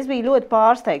 es biju ļoti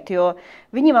pārsteigta, jo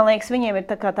viņi, man liekas, viņiem ir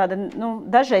tāda,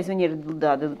 dažreiz viņi ir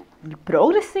tādi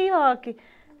progresīvāki,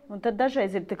 un tad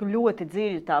dažreiz ir ļoti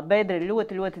dziļi, tā bedra ir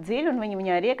ļoti, ļoti dziļi, un viņi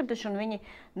viņā ir iekrituši, un viņi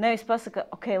nevis pasaka,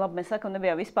 ok, labi, mēs sakam,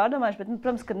 nebijām vispār domājuši, bet,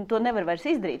 protams, ka to nevar vairs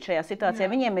izdarīt šajā situācijā.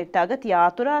 Jā. Viņiem ir tagad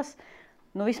jāturās,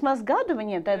 vismaz gadu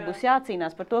viņiem tad būs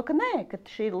jācīnās par to, ka nē, ka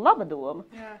šī ir laba doma.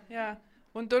 Jā.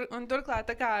 Un turklāt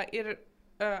tā kā ir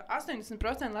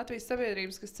 80% Latvijas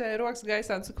sabiedrības, kas ceļ rokas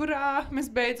gaisā un saka, kurā mēs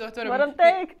beidzot varam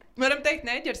teikt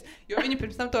neģers, jo viņi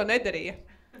pirms tam to nedarīja.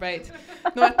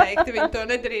 Noteikti viņi to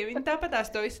nedarīja. Viņi tāpatās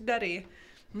to visu darīja.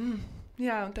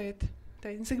 Jā, un tagad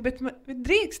viņi saka, bet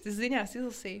drīkst, es ziņās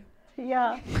izlasīju.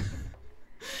 Jā.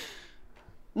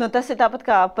 Tas ir tāpat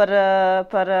kā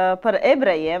par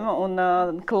ebrejiem un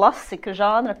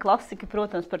žānra klasika,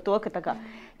 protams, par to, ka tā kā,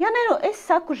 es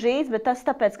saku žīds, bet tas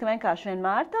tāpēc, ka vienkārši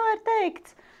vienmēr tā ir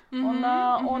teikts.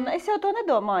 Un es jau to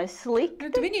nedomāju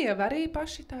slikti. Viņi jau arī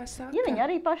paši tā saka. Ja viņi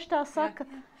arī paši tā saka.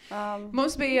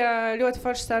 Mums bija ļoti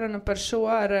forša saruna par šo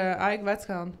ar Aigu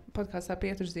Veckalnu podkāstā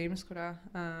Pieturzīmes, kurā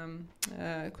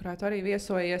tu arī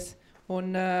viesojies.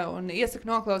 Un iesaku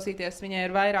noklausīties, viņai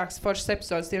ir vairākas foršas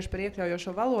epizodes tieši par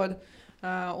iekļaujošo valodu.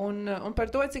 Un par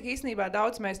to, cik īstenībā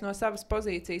daudz mēs no savas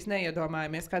pozīcijas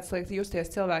neiedomājamies, kāds liek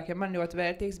justies cilvēkiem. Man ļoti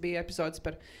vērtīgs bija epizodes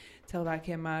par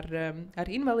cilvēkiem ar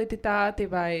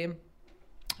invaliditāti vai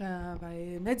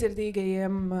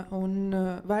nedzirdīgajiem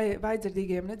vai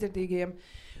dzirdīgajiem, nedzirdīgajiem.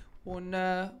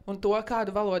 Un to,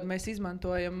 kādu valodu mēs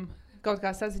izmantojam kaut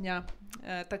kā saziņā.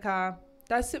 Tā kā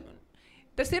tas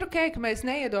ir ok, ka mēs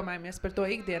neiedomājamies par to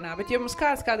ikdienā, bet ja mums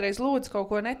kāds kādreiz lūdz kaut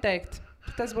ko neteikt,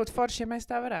 tas būtu forši, ja mēs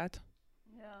tā varētu.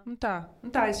 Jā.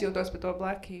 Un tā es jūtos par to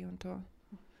Blackie un to.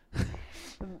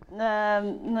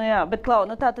 Jā, bet Klau,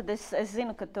 tā tad es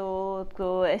zinu, ka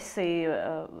tu esi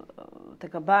tā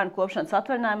kā bērnu kopšanas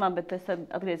atvaļinājumā, bet es tad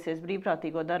atgriezies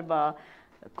brīvprātīgo darbā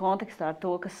kontekstā ar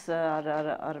to, kas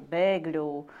ar bēgļu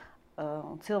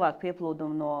cilvēku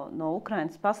pieplūdumu no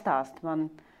Ukrainas pastāst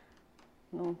man.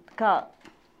 Kā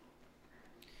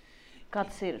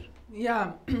tas ir?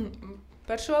 Jā,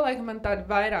 par šo laiku man tādi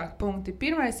vairāk punkti.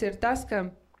 Pirmais ir tas, ka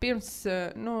pirms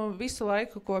visu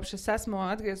laiku, kopš es esmu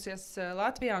atgriezusies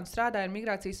Latvijā un strādāju ar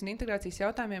migrācijas un integrācijas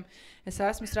jautājumiem, es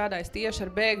esmu strādājis tieši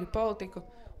ar bēgļu politiku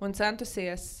un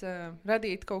centusies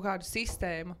radīt kaut kādu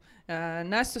sistēmu.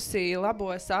 Nesusi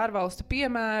labos ārvalstu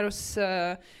piemērus,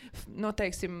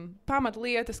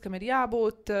 pamatlietas, kam ir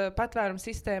jābūt patvērumu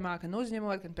sistēmā, gan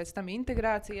uzņemot, gan pēc tam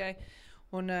integrācijai.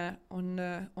 Un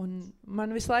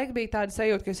man visu laiku bija tāda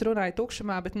sajūta, ka es runāju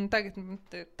tukšumā, bet tagad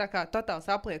tā kā totāls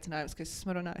apliecinājums, ka es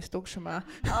esmu runājis tukšumā.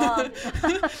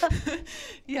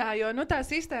 Jā, jo tā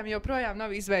sistēma joprojām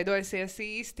nav izveidojusies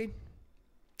īsti.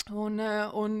 Un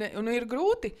ir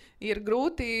grūti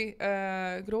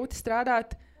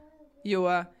strādāt, jo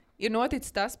ir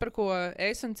noticis tas, par ko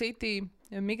es un citi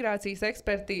migrācijas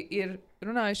eksperti ir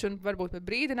runājuši un varbūt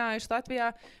brīdinājuši Latvijā.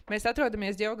 Mēs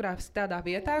atrodamies ģeogrāfiski tādā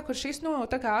vietā, kur šis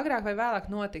tā kā agrāk vai vēlāk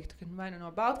notiktu, kad vai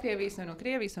no Baltkrievijas, vai no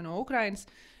Krievijas, vai no Ukrainas,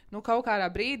 kaut kādā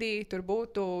brīdī tur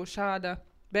būtu šāda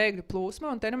bēgļu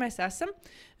plūsma, un te nu mēs esam.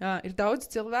 Ir daudz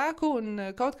cilvēku, un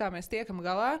kaut kā mēs tiekam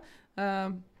galā.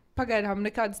 Pagaidām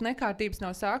nekādas nekārtības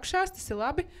nav sākušās, tas ir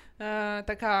labi.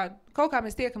 Tā kā kaut kā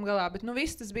mēs tiekam galā, bet nu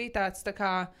viss tas bija tāds tā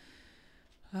kā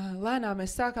lēnām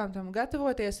mēs sākām tam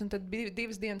gatavoties, un tad 2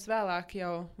 dienas vēlāk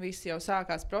jau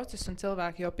sākās process, un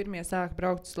cilvēki jau pirmie sāka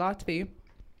braukt uz Latviju.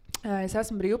 Es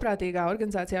esmu brīvprātīgā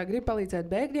organizācijā, gribu palīdzēt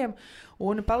bēgļiem,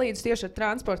 un palīdzu tieši ar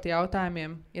transporta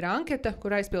jautājumiem. Ir anketa,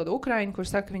 kur aizpilda Ukraiņi, kur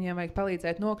saka, viņiem vajag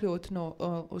palīdzēt nokļūt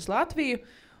uz Latviju,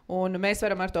 un mēs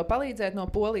varam ar to palīdzēt no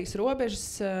Polijas robežas,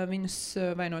 viņus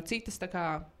vai no citas tā kā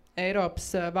Eiropas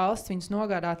valsts viņus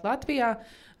nogādāt Latvijā.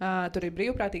 Tur ir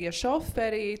brīvprātīgie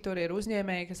šoferi, tur ir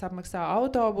uzņēmēji, kas apmaksā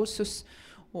autobusus,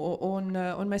 un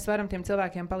mēs varam tiem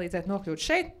cilvēkiem palīdzēt nokļūt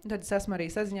šeit. Tad es esmu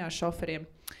arī saziņā ar šoferiem.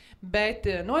 Bet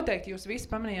noteikti jūs visi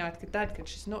pamanījāt, ka tad, kad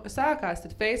šis sākās,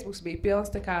 tad Facebooks bija pilns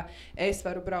tā kā es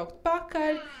varu braukt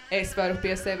pakaļ, es varu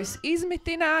pie sevis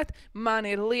izmitināt, man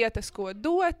ir lietas, ko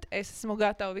dot, es esmu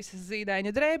gatava visas zīdaiņa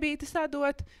drēbītes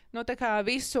atdot, tā kā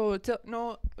visu,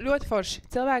 ļoti forši,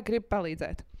 cilvēki grib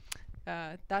palīdzēt.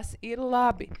 Tas ir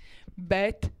labi,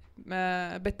 bet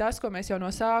tas, ko mēs jau no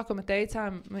sākuma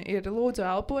teicām, ir lūdzu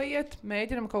elpojiet,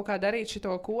 mēģinam kaut kā darīt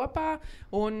šito kopā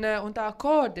un tā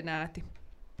koordinēti.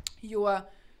 Jo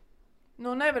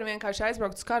nevar vienkārši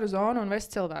aizbraukt uz karu zonu un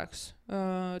vest cilvēkus.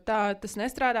 Tas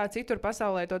nestrādā citur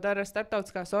pasaulē, to dara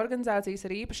starptautiskās organizācijas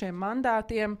ar īpašiem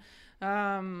mandātiem,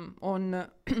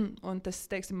 un tas,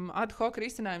 teiksim, ad hoc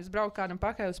risinājums braukt kādam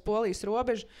pakaļ uz Polijas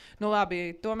robežu.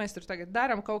 Labi, to mēs tur tagad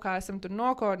daram, kaut kā esam tur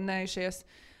nokoordinējušies,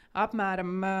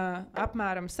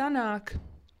 apmēram sanāk.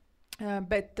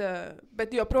 Bet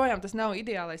joprojām tas nav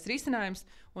ideālais risinājums,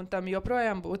 un tam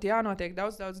joprojām būtu jānotiek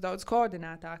daudz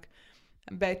koordinētāk.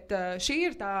 Bet šī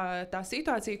ir tā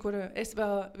situācija, kur es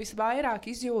vēl visvairāk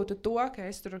izjūtu to, ka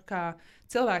es tur kā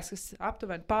cilvēks, kas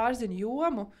aptuveni pārzina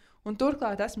jomu, un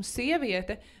turklāt esmu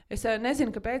sieviete, es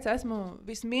nezinu, kāpēc esmu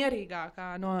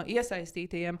vismierīgākā no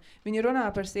iesaistītajiem. Viņi runā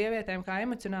par sievietēm kā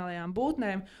emocionālajām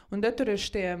būtnēm, un tad tur ir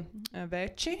šitie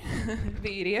veči,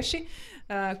 vīrieši,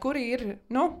 kuri ir,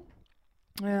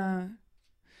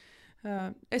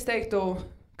 es teiktu,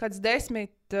 kāds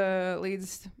 10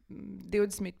 līdz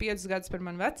 25 gadus par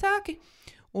mani vecāki,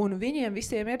 un viņiem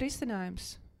visiem ir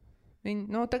risinājums.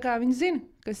 Viņi zina,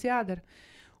 kas jādara.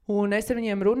 Un es ar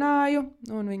viņiem runāju,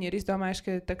 un viņi ir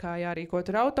izdomājuši, ka jārīko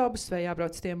tur autobus vai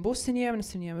jābrauc uz tiem busiņiem, un es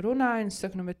viņiem runāju, un es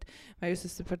saku, bet vai jūs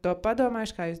esat par to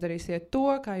padomājuši, kā jūs darīsiet to,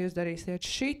 kā jūs darīsiet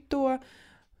šito?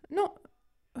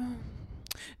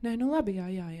 Nē, labi, jā,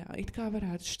 it kā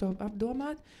varētu šo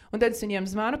apdomāt. Un tad es viņiem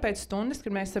zvanu pēc stundas,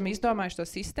 kad mēs esam izdomājuši to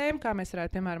sistēmu, kā mēs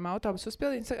varētu, piemēram, autobusu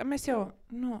uzpildīt. Saka, mēs jau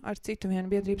ar citu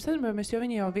vienu biedrību sadarbojamies, jo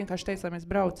viņi jau vienkārši teica, lai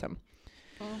mēs braucam.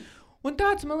 Un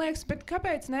tāds, man liekas, bet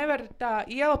kāpēc nevar tā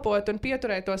ielpot un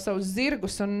pieturēt to savus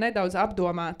zirgus un nedaudz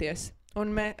apdomāties?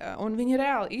 Un viņi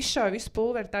reāli izšauja visu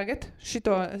pulveri tagad.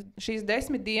 Šīs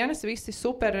 10 dienas visi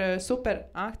super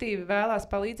aktīvi vēlās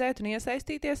palīdzēt un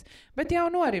iesaistīties, bet jau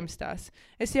norimstās.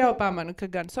 Es jau pamanu, ka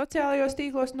gan sociālajos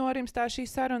tīklos norimstās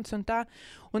šīs sarunas un tā.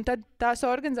 Un tad tās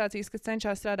organizācijas, kas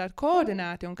cenšas strādāt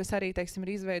koordinēti un kas arī, teiksim,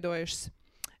 ir izveidojušas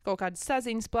kaut kādas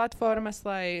saziņas platformas,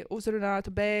 lai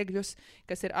uzrunātu bēgļus,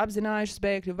 kas ir apzinājušas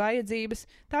bēgļu vajadzības,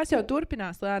 tās jau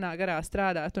turpinās lēnā garā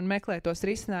strādāt un meklēt tos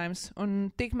risinājumus. Un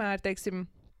tikmēr, teiksim,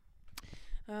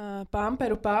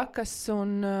 pamperu pakas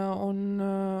un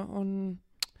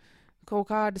kaut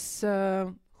kādas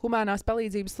humānās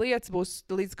palīdzības lietas būs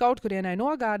līdz kaut kurienai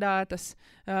nogādātas,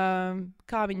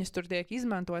 kā viņas tur tiek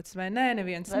izmantotas vai nē,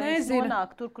 neviens nezina. Vai viņas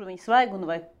nonāk tur, kur viņas vajag un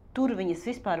vai tur viņas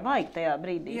vispār vajag tajā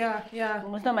brīdī. Jā.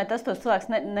 Un es domāju, tas tos cilvēks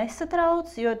nesatrauc,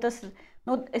 jo tas,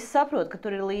 es saprotu, ka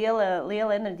tur ir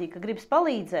liela enerģija, ka gribas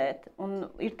palīdzēt,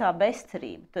 un ir tā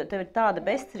bezcerība. Tev ir tāda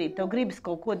bezcerība, tev gribas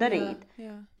kaut ko darīt.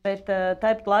 Jā. Bet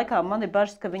tāpat laikā man ir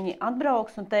bažas, ka viņi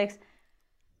atbrauks un teiks,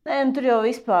 tur jau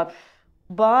vispār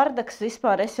bārdaks,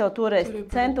 vispār es jau toreiz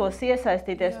centos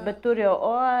iesaistīties, bet tur jau,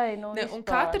 un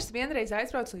katrs vienreiz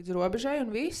aizbrauc līdz robežai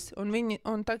un viss, un viņi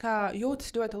tā kā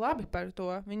jūtas ļoti labi par to.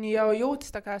 Viņi jau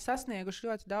jūtas tā kā sasnieguši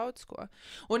ļoti daudz ko.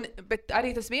 Bet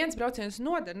arī tas viens brauciens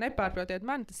nodara, nepārprotiet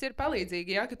mani, tas ir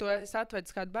palīdzīgi, ja, ka to es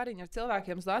atvedu kādu bariņu ar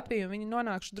cilvēkiem uz Latviju un viņi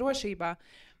nonākšu drošībā.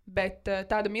 Bet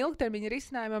tādam ilgtermiņa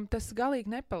risinājumam tas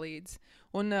galīgi nepalīdz.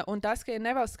 Un tas, ka ir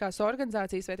nevalstiskās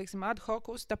organizācijas vai, teiksim, ad hoc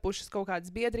uztapušas kaut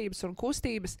kādas biedrības un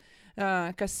kustības,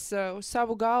 kas uz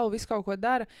savu galvu visu kaut ko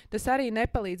dara, tas arī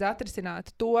nepalīdz atrisināt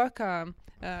to, ka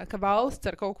valsts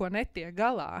ar kaut ko netiek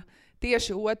galā.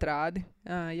 Tieši otrādi,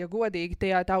 ja godīgi,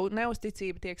 tā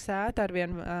neusticība tiek sēta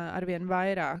arvien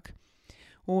vairāk.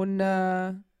 Un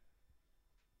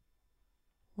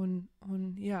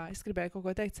jā, es gribēju kaut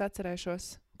ko teikt,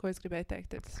 atcerēšos, ko es gribēju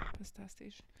teikt, tad es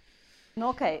pastāstīšu.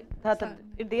 Nu, okay. Tātad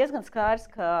ir diezgan skaidrs,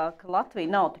 ka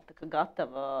Latvija nav tik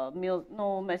gatava.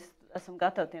 Mēs esam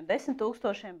gatavi tiem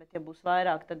 10,000, bet ja būs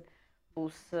vairāk, tad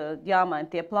būs jāmaina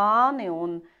tie plāni.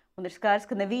 Un ir skaidrs,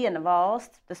 ka neviena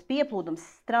valsts, tas pieplūdums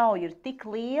strauji ir tik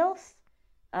liels,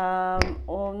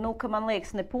 ka man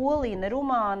liekas, ne Polija, ne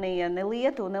Rumānija, ne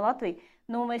Lietuva, ne Latvija.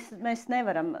 Mēs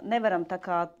nevaram tā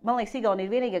kā, man liekas, Igaunija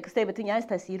ir vienīgā, kas te, bet viņi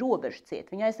aiztaisīja robežu ciet.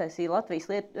 Viņi aiztaisīja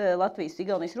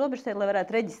Latvijas-Igaunijas robežu ciet, lai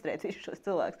varētu reģistrēt visus šos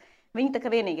cilvēkus. Viņi tā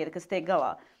kā vienīgie, kas tiek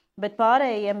galā. Bet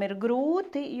pārējiem ir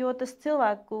grūti, jo tas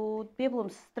cilvēku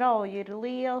pieplūdums strauji ir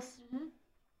liels.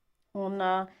 Un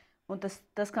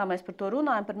tas, kā mēs par to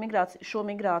runājam, par šo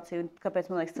migrāciju, un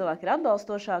kāpēc, man liekas, cilvēki ir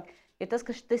atbalstošāki, ir tas,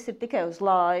 ka tas ir tikai uz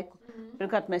laiku.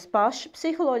 Pirmkārt, mēs paši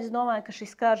psiholoģiski domājam, ka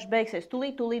šis karš beigsies,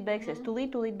 tūlīt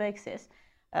beigsies.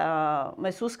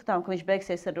 Mēs uzskatām, ka viņš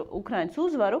beigsies ar Ukrainas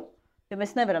uzvaru, jo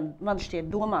mēs nevaram, man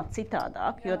šķiet, domāt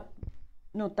citādāk, jo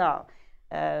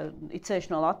ir ceļš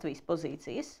no Latvijas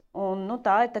pozīcijas. Un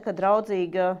tā ir tā kā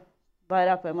draudzīga,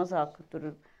 vairāk vai mazāk,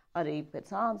 tur arī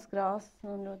pēc ādas krāsas,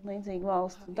 ļoti līdzīga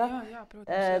valsts. Jā,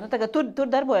 protams. Tagad tur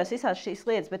darbojas visās šīs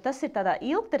lietas, bet tas ir tādā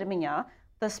ilgtermiņā,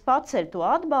 tas paceļ to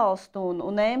atbalstu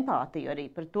un empātiju arī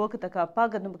par to, ka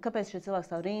kāpēc šie cilvēki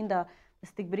stāv rindā,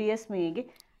 tas tik briesmīgi,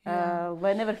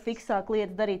 vai nevar fiksāk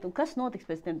lietas darīt, un kas notiks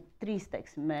pēc tiem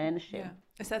 3 mēnešiem. Jā.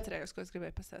 Es atcerējos, ko es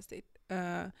gribēju pastāstīt.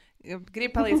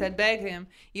 Gribu palīdzēt bēgļiem.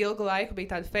 Ilgu laiku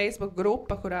bija tāda Facebook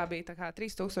grupa, kurā bija tā kā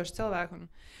 3,000 cilvēku,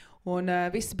 un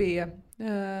visi bija,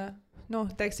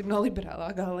 teiksim, no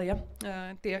liberālā gala, ja?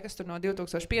 Tie, kas tur no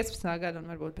 2015. Gada, un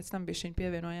varbūt pēc tam bija šī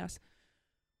pievienojās.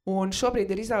 Un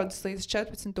šobrīd ir izaudzis līdz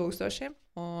 14,000,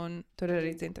 un tur ir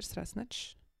arī Dzintars Rasnečs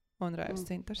un Raivs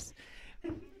Dzintars.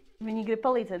 Viņi grib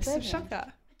palīdzēt bēgļiem? Es esmu šokā,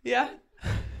 jā.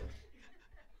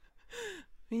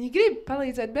 Viņi grib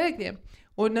palīdzēt bēgļiem.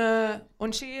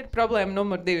 Un šī ir problēma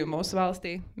numur 2 mūsu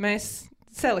valstī. Mēs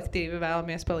selektīvi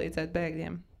vēlamies palīdzēt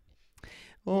bēgļiem.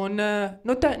 Un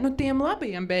tiem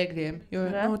labajiem bēgļiem, jo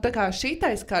tā kā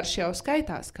šitais karš jau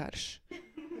skaitās karš.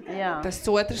 Jā. Tas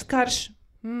otrs karš,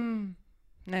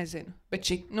 nezinu, bet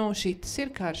šitas ir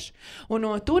karš. Un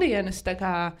no turienes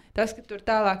tas, ka tur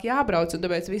tālāk jābrauc, un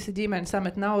tāpēc visa ģimene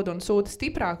samet naudu un sūta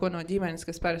stiprāko no ģimenes,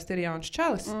 kas parasti ir jauns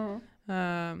čalis,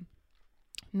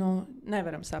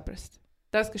 nevaram saprast.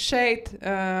 Tas, ka šeit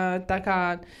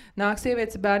nāk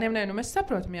sievietes bērniem, mēs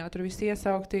saprotam, jā, tur visi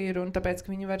iesaukti ir, un tāpēc,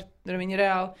 ka viņi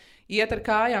reāli iet ar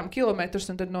kājām kilometrus,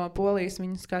 un tad no Polijas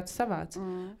viņus kāds savāc.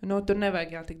 Tur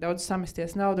nevajag tik daudz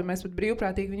samesties naudu, un mēs pat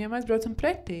brīvprātīgi viņiem aizbraucam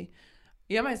pretī.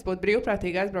 Ja mēs būtu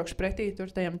brīvprātīgi aizbraukšu pretī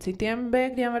tur tajiem citiem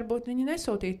bēgļiem, varbūt viņi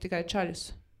nesūtītu tikai čaļus.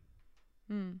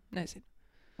 Nezinu.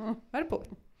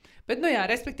 Varbūt. Bet,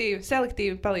 respektīvi,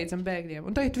 selektīvi palīdzam bēgļiem.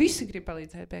 Un tagad visi grib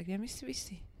palīdzēt bēgļiem.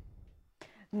 Visi.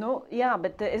 Jā,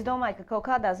 bet es domāju, ka kaut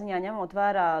kādā ziņā ņemot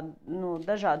vērā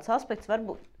dažādus aspektus,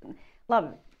 varbūt,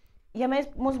 labi, ja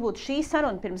mums būtu šī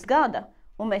saruna pirms gada,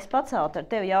 un mēs paceltu ar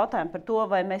tevi jautājumu par to,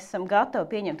 vai mēs esam gatavi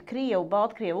pieņemt Krievu,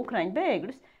 Baltkrievu, Ukraiņu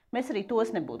bēgļus, mēs arī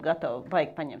tos nebūtu gatavi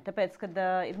vajag paņemt. Tāpēc, kad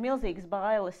ir milzīgas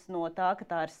bailes no tā, ka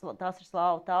tās ir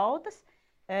slāvu tautas,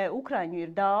 Ukraiņu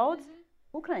ir daudz.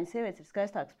 Ukraiņu sievietes ir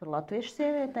skaistākas par latviešu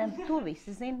sievietēm, to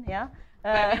visi zina, jā.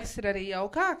 Vai viņas ir arī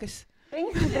jaukākas?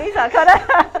 Viņas ir drīzāk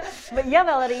varētu. Ja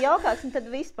vēl arī jaukāks, tad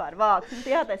vispār vāks.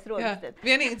 Jātais rodas. Jā,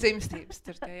 vienīgi dzimstības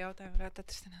tur tie jautājumi varētu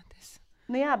atrisināties.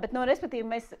 Jā, bet respektīvi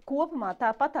mēs kopumā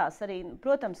tāpatās arī,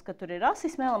 protams, ka tur ir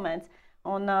rasisma elements,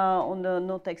 un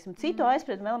teiksim, citu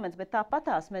aizspriedumu elements, bet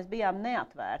tāpatās mēs bijām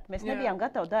neatvērti. Mēs nebijām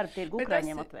gatavi darba tirgu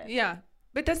Ukraiņiem atvērt. Jā,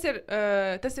 bet tas ir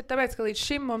tāpēc, ka līdz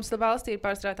šim mums valstī ir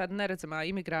pārstrādā tāda neredzamā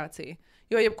imigrācija.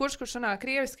 Jo jebkurš, kurš runā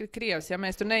krieviski, ir krievs. Ja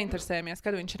mēs tur neinteresējamies,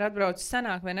 kad viņš ir atbraucis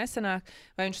senāk vai nesenāk,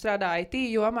 vai viņš strādā IT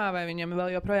jomā, vai viņam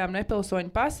vēl joprojām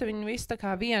nepilsoņu pasi, viņi visi tā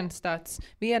kā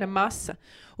viena masa.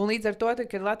 Un līdz ar to,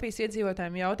 kad Latvijas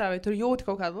iedzīvotājiem jautā, vai tur jūti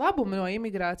kaut kādu labumu no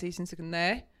imigrācijas, viņi saka, nē.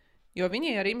 Jo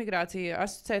viņi ar imigrāciju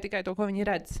asociē tikai to, ko viņi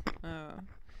redz.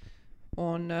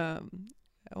 Un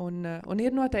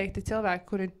ir noteikti cilvēki,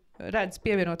 kuri redz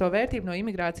pievienoto vērtību no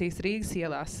imigrācijas Rīgas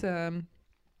ielās.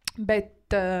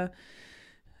 Bet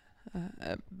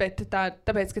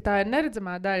tāpēc, ka tā ir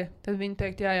neredzamā daļa, tad viņi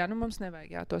teikt, jā, mums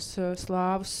nevajag tos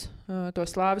slāvis,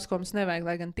 ko mums nevajag,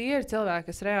 lai gan tie ir cilvēki,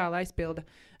 kas reāli aizpilda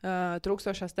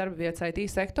trūkstošās darba vietas IT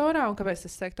sektorā, un kāpēc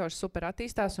tas sektors super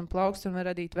attīstās un plaukst un var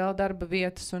radīt vēl darba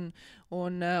vietas un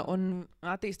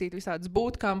attīstīt visādus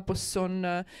bootcampus un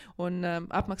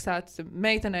apmaksāt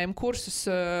meitenēm kursus,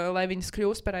 lai viņas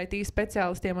kļūst par IT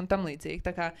speciālistiem un tam līdzīgi.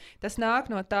 Tā kā tas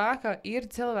nāk no tā, ka ir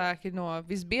cilvēki no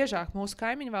visbiežāk mūsu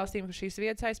kaimiņu valstīm, ka šīs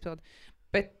vietas aizpilda,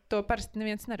 bet to parasti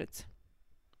neviens neredz.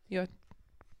 Jo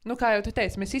Nu, kā jau tu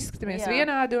teici, mēs izskatāmies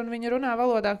vienādi un viņi runā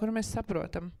valodā, kuru mēs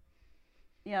saprotam.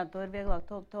 Jā, to ir vieglāk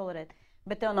tolerēt.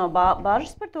 Bet tev nav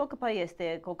bažas par to, ka paies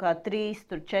tie kaut kā 3,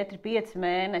 4, 5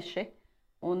 mēneši,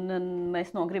 un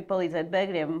mēs gribam palīdzēt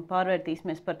bēgļiem un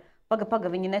pārvērtīsimies par... Paga,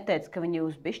 viņi neteica, ka viņi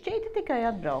uz bišķīti tikai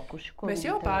atbraukuši. Ko mēs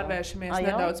jau pārvēršamies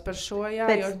nedaudz par šo,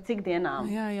 Pēc cik dienām?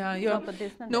 Jā, jo,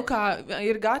 kā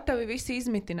ir gatavi visi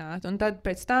izmitināt, un tad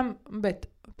pēc tam, bet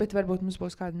varbūt mums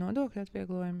būs kādi nodokļu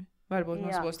atvieglojumi. Varbūt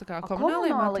mums būs tā kā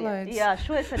komunāliem atlaides. Jā,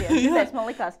 šo es arī dzirdēju, man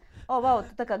likās, wow,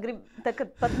 tu tā kā gribi, tā kā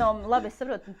pat nav, labi, es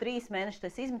saprotu, 3 mēnešus tu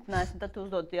esi izmitinājis, un tad tu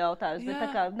uzdod jautājumus, bet tā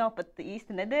kā nav pat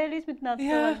īsti nedēļu izmitināts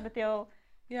cilvēks, bet jau...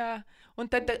 Jā, un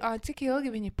tad, cik ilgi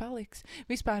viņi paliks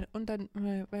vispār, un tad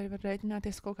vai var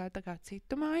rēķināties kaut kā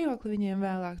citu mājokli viņiem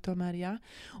vēlāk tomēr, jā.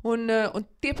 Un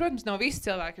tie, protams, nav visi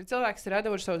cilvēki. Cilvēks ir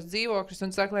raduši savus dzīvokļus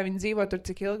un saka, lai viņi dzīvo tur,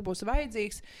 cik ilgi būs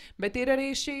vajadzīgs, bet ir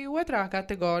arī šī otrā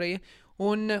kategorija.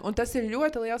 Un tas ir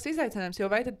ļoti liels izaicinājums,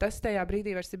 jo vai tad tas tajā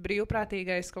brīdī vairs ir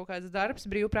brīvprātīgais kaut kāds darbs,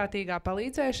 brīvprātīgā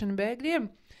palīdzēšana bēgļiem?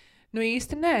 Nu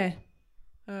īsti nē.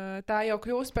 Tā jau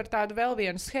kļūst par tādu vēl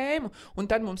vienu schēmu, un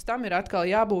tad mums tam ir atkal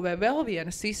jābūvē vēl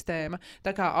viena sistēma.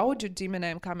 Tā kā audžu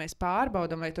ģimenēm, kā mēs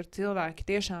pārbaudam, vai tur cilvēki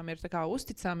tiešām ir tā kā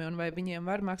uzticami, un vai viņiem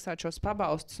var maksāt šos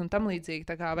pabalstus un tam līdzīgi,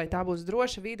 tā kā vai tā būs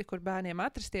droša vide, kur bērniem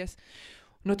atrasties.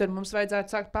 Nu, tad mums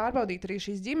vajadzētu sākt pārbaudīt arī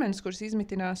šīs ģimenes, kuras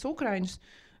izmitinās ukraiņus,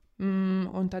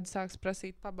 un tad sāks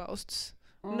prasīt pabalstus.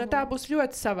 Nu, tā būs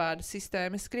ļoti savāda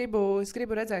sistēma. Es gribu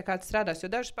redzēt, kā tas strādās, jo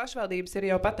dažas pašvaldības ir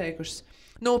jau pateikušas.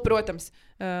 Nu, protams,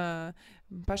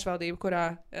 pašvaldība, kurā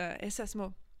es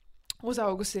esmu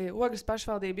uzaugusi, Ogres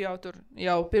pašvaldība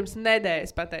jau pirms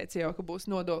nedēļas pateica, ka būs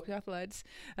nodokļu atlaides.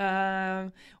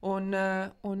 Un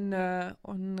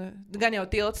gan jau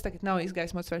tilts tagad nav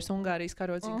izgaismots vairs Ungārijas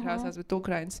karodziņu krāsās, bet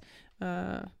Ukrainas.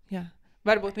 Jā.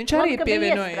 Varbūt viņš arī ir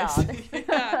pievienojies.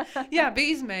 jā,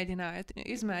 bija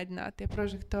izmēģināt tie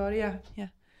prožektori, jā.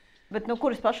 Bet,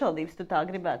 kuras pašvaldības tu tā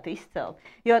gribētu izcelt?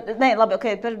 Jo, labi,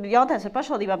 jautājums par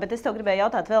pašvaldībām, bet es tev gribēju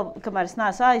jautāt vēl, kamēr es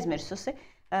neesmu aizmirsusi.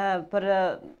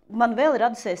 Man vēl ir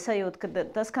radusies sajūta, ka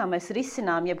tas, kā mēs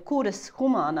risinām jebkuras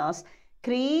humānās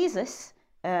krīzes,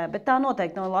 bet tā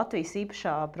noteikti nav Latvijas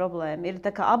īpašā problēma, ir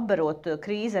tā kā apbarot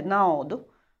krīzi ar naudu.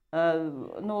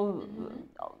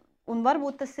 Un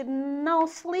varbūt tas nav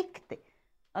slikti.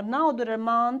 Ar naudu, ar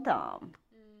mantām.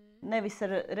 Nevis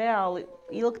ar reāli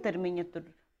ilgtermiņa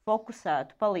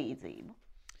fokusētu palīdzību.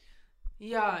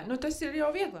 Jā, tas ir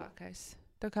jau vieglākais.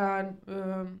 Tā kā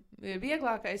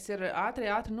vieglākais ir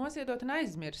ātri noziedot un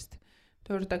aizmirst.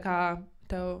 Tur tā kā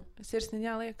tev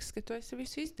sirsniņā liekas, ka tu esi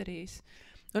visu izdarījis.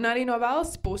 Un arī no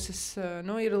valsts puses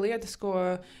ir lietas,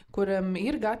 kuram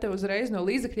ir gatavi uzreiz no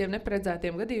līdzekļiem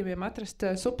neparedzētiem gadījumiem atrast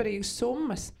superīgas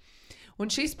summas. Un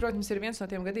šis, protams, ir viens no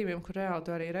tiem gadījumiem, kur reāli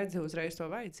tu arī redzi uzreiz to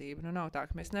vajadzību. Nu, nav tā,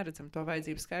 ka mēs neredzam to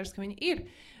vajadzību, skaidrs, ka viņi ir.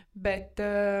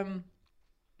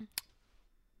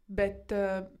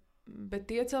 Bet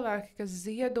tie cilvēki, kas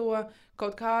ziedo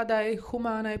kaut kādai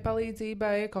humānai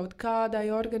palīdzībai, kaut kādai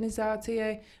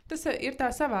organizācijai, tas ir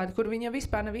tā savādi, kur viņa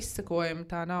vispār nav izsakojama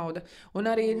tā nauda. Un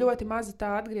arī ļoti maza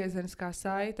tā atgriezeniskā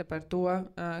saita par to,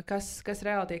 kas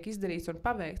reāli tiek izdarīts un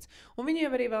paveikts. Un viņi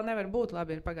jau arī vēl nevar būt,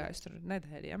 labi, ir pagājuši tur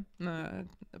nedēļiem.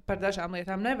 Par dažām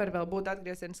lietām nevar vēl būt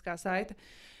atgriezeniskā saita.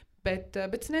 Bet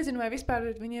es nezinu, vai vispār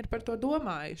viņi ir par to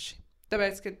domājuši.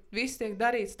 Tāpēc, ka viss tiek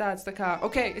darīts tāds, tā kā,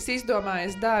 es izdomāju,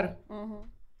 es daru.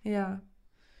 Jā.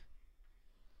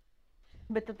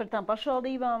 Bet tad par tām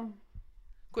pašvaldībām?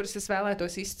 Kuras es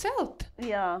vēlētos izcelt?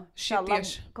 Jā,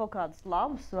 kaut kādas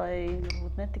labas vai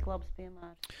varbūt netik labas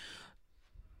piemērs?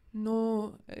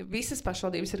 Visas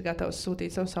pašvaldības ir gatavas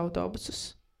sūtīt savus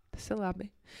autobusus. Tas ir labi.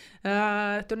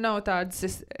 Tur nav tādas,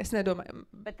 es nedomāju.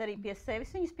 Bet arī pie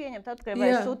sevis viņas pieņemt atkarībā,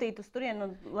 vai sūtīt uz turienu?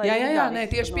 Jā,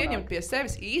 tieši pieņemt pie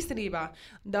sevis. Īstenībā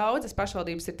daudzas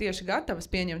pašvaldības ir tieši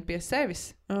gatavas pieņemt pie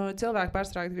sevis. Cilvēki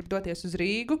pārstrādi grib doties uz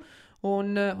Rīgu,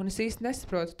 un es īsti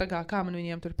nesaprotu, kā man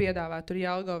viņiem tur piedāvāt, tur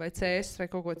Jelgavu vai Cēsis vai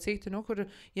kaut ko citu, kur,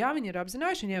 viņi ir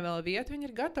apzinājuši, viņiem vēl vieta, viņi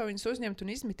ir gatavi viņus uzņemt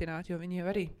un izmitināt, jo viņi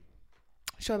arī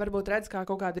šo varbūt redz kā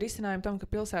kaut kādu risinājumu tam, ka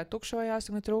pilsēta tukšojās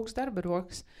un ka trūks darba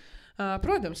rokas.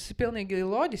 Protams, tas ir pilnīgi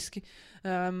loģiski,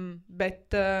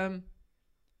 bet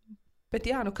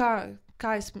jā,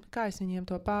 kā es viņiem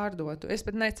to pārdotu? Es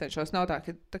pat necenšos, nav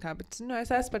bet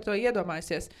es esmu par to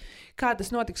iedomājusies, kā tas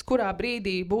notiks, kurā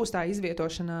brīdī būs tā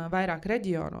izvietošana vairāk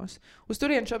reģionos. Uz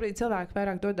turienu šobrīd cilvēki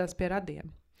vairāk dodas pie radiem.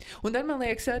 Un tad man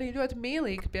liekas arī ļoti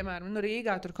mīlīgi, piemēram,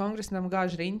 Rīgā tur kongresnam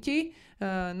gāž riņķī,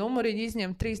 numuriņi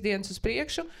izņem 3 dienas uz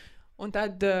priekšu, Un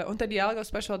tad Jelgavas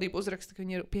pašvaldība uzraksta, ka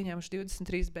viņi ir pieņēmuši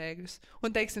 23 bēgļus.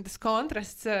 Un, teiksim, tas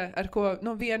kontrasts, ar ko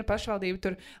viena pašvaldība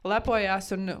tur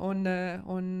lepojās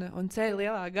un ceļ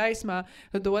lielā gaismā,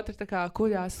 tad otra tā kā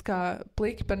kuļās kā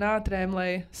pliki pa nātrēm,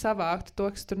 lai savāktu to,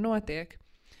 kas tur notiek.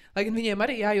 Lai gan viņiem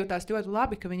arī jājūtās ļoti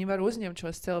labi, ka viņi var uzņemt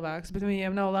šos cilvēkus, bet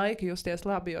viņiem nav laika justies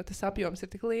labi, jo tas apjoms ir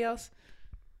tik liels.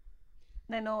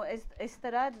 Ne, es te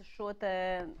redzu šo te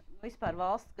vispār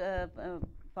valsts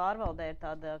pārvaldē ir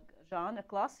tāda žānra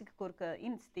klasika, kur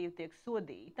iniciatīva tiek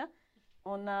sodīta.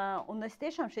 Un es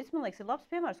tiešām šis, man liekas, ir labs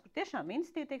piemērs, kur tiešām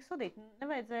iniciatīva tiek sodīta.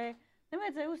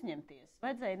 Nevajadzēja uzņemties.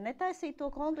 Vajadzēja netaisīt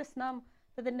to kongresu namu,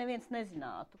 tad neviens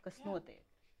nezinātu, kas notiek.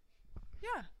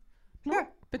 Jā. Jā,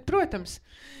 bet, protams,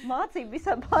 mācība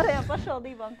visām pārējām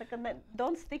pašvaldībām, tā kā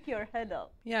don't stick your head up.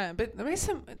 Jā, bet mēs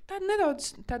esam tāda nedaudz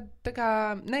tā kā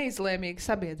neizlēmīga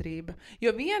sabiedrība,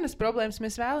 jo vienas problēmas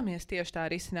mēs vēlamies tieši tā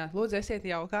risināt. Lūdzu, esiet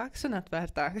jaukākas un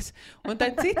atvērtākas. Un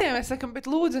tad citiem mēs sakam, bet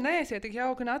lūdzu, neesiet tik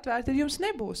jauki un atvērti, tad jums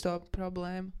nebūs to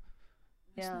problēmu.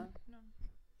 Jā.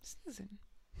 Es nezinu.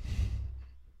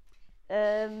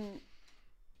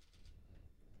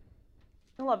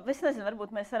 Nu labi, es nezinu,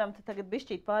 varbūt mēs varam tagad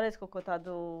bišķīt pārējais kaut ko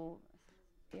tādu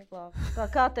vieglāku.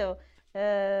 Kā tev,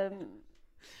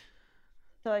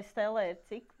 to Stēlē ir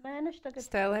cik mēneši tagad?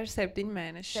 Stēlē ir 7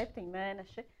 mēneši. 7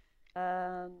 mēneši.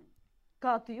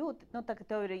 Kā tu jūti, tā ka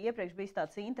tev ir iepriekš bijis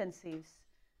tāds intensīvs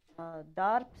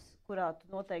darbs, kurā tu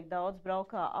noteikti daudz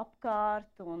braukā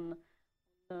apkārt un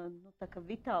tā kā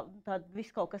vitāli,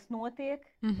 viss kaut kas notiek,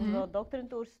 un vēl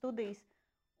doktorantūras studijas.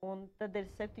 Un tad ir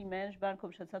 7 mēnešu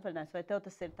bērnkopšanas atvaļinājums. Vai tev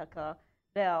tas ir tā kā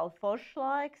reāli foršs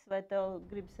laiks, vai tev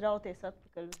gribas rauties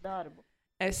atpakaļ uz darbu?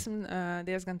 Esmu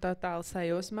diezgan totāli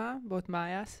sajūsmā būt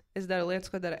mājās. Es daru lietas,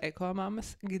 ko dara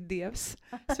ekomammas, Dievs.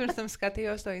 Es pirms tam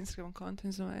skatījos to Instagram kontu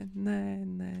un domāju,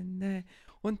 nē.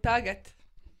 Un tagad...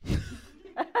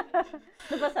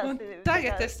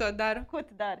 tagad es to daru. Ko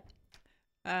tu dari?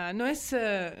 Es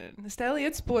tev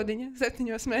lietu spodiņa 7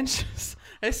 mēnešus.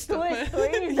 To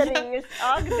izdarījusi.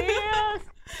 Ak, Dievs!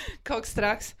 Kaut kas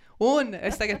traks. Un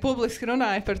es tagad publiski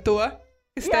runāju par to,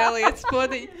 ka tev lietu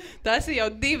spodiņa. Tas ir jau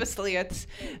 2 lietas,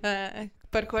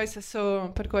 par ko es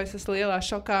esmu lielā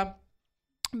šokā.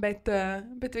 Bet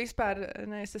vispār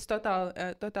es esmu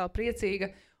totāli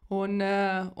priecīga. Un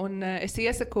es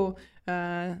iesaku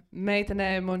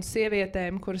meitenēm un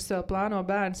sievietēm, kuras vēl plāno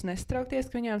bērnus, nestraukties,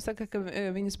 ka viņām saka, ka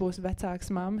viņas būs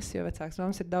vecākas mammas, jo vecākas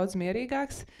mammas ir daudz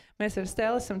mierīgākas. Mēs ar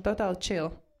Stēli esam totāli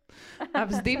chill.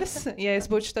 Abas 2. Ja es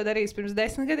būtu to darījis pirms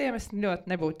 10 gadiem, es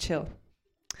ļoti nebūtu chill.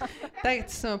 Tagad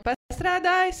esmu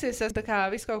pastrādājis, es esmu tā kā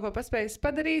visu kaut ko paspējis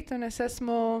padarīt, un es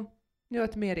esmu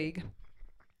ļoti mierīga.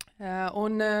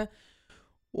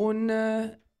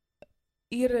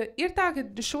 Ir tā,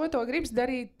 ka šo to gribas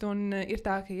darīt, un ir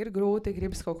tā, ka ir grūti,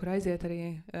 gribas kaut kur aiziet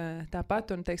arī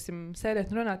tāpat, un, teiksim,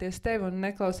 sēdēt un runāties tevi un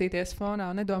neklausīties fonā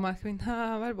un nedomāt,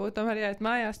 ka varbūt tomēr jāiet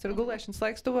mājās, tur gulēšanas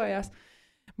laiks tuvojās.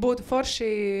 Būtu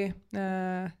forši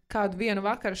kādu vienu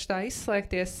vakaru tā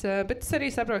izslēgties, bet es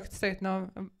arī saprotu, ka tas tagad nav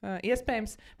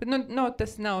iespējams, bet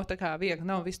tas nav tā kā viegli,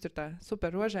 nav viss tur tā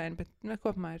super rožaini, bet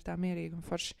kopumā ir tā mierīgi un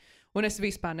forši. Un es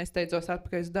vispār nesteidzos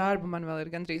atpakaļ uz darbu, man vēl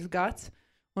ir gandrīz gads.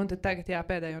 Un tad tagad,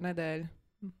 pēdējo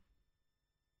nedēļu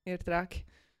ir traki.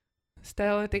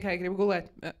 Stēle tikai grib gulēt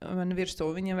man virsū.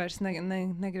 Viņa vairs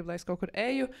negrib, lai es kaut kur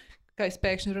eju, kā es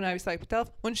pēkšņi runāju visu laiku pa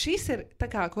telefonu. Un šis ir tā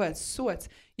kā kaut kāds sots,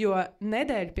 jo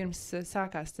nedēļu pirms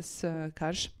sākās tas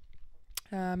karš.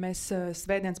 Mēs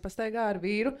svētdienas pastaigā ar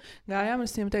vīru gājām, un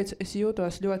es viņam teicu, es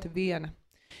jūtos ļoti viena.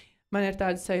 Man ir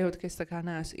tāda sajūta, ka es tā kā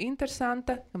neesmu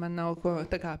interesanta, ka man nav ko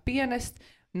tā kā pienest,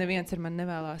 neviens ar mani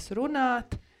nevēlās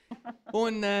runāt.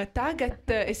 Un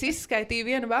tagad es izskaitīju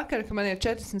vienu vakaru, ka man ir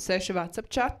 46 WhatsApp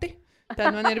čati,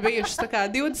 tad man ir bijušas tā kā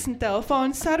 20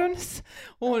 telefonu sarunas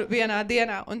vienā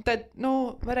dienā, un tad,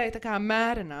 varēja tā kā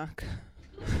mērenāk.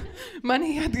 Man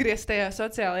atgriezt tajā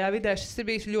sociālajā vidē, šis ir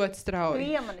bijis ļoti strauji.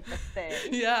 Tu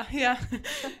iemanifestēji. Jā,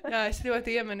 es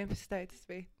ļoti iemanifestēju, tas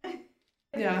bija.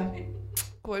 Jā,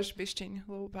 koši bišķiņu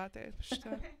lūpāties.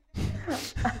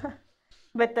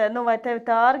 Bet, vai tevi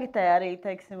tā argitē arī,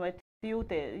 teiksim, vai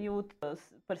jūt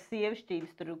par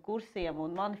sievišķības tur kursiem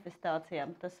un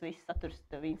manifestācijām, tas viss saturs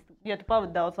tev jo tu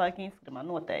pavadi daudz laika Instagramā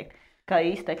noteikti, kā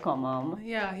īsta ekomāma.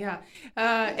 Jā.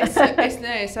 Es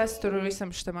esmu tur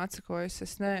visam šitam atsakojis,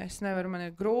 es nevaru, man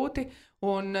ir grūti,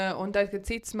 un tad, kad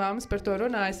citas mammas par to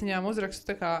runāja, es viņām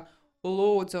uzrakstu tā kā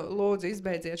lūdzu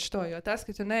izbeidziet šo, jo tas,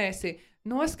 ka tu neesi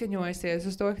noskaņojusies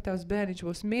uz to, ka tavs bērniņš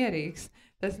būs mierīgs,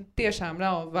 tas tiešām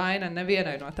nav vaina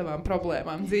nevienai no tavām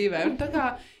problēmām dzīvē. Un tā kā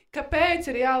kāpēc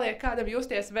ir jāliek kādam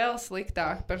justies vēl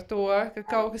sliktāk par to, ka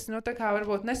kaut kas, tā kā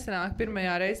varbūt nesanāk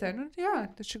pirmajā reizē. Jā,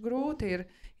 taču grūti ir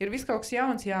viss kaut kas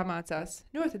jauns jāmācās.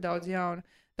 Ļoti daudz jauna.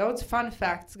 Daudz fun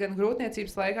facts, gan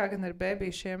grūtniecības laikā, gan ar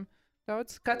bēbīšiem.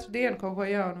 Daudz katru dienu kaut ko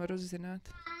jaunu var uzzināt.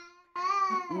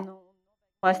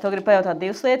 Es tev gribu pajautāt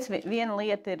divas lietas. Viena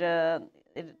lieta ir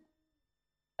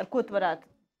ar ko tu varētu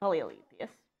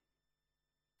palielīties?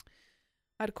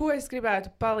 Ar ko es gribētu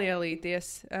palielīties?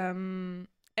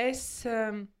 Es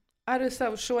ar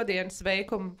savu šodienas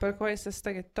veikumu, par ko es esmu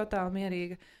tagad totāli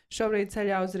mierīga, šobrīd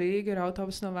ceļā uz Rīgu ir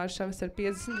autobus no Varšavas ar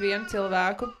 51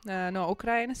 cilvēku no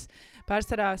Ukrainas.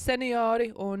 Pārsvarā seniori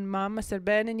un mammas ar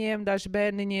bērniņiem. Daži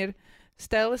bērniņi ir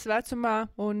Stelas vecumā,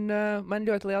 un man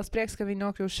ļoti liels prieks, ka viņi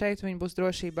nokļūs šeit, viņi būs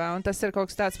drošībā. Un tas ir kaut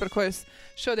kas tāds, par ko es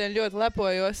šodien ļoti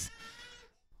lepojos.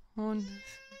 Un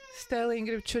Steliņa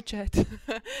grib čučēt.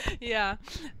 Jā,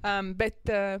 bet...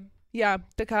 Jā,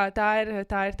 tā ir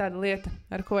tāda lieta,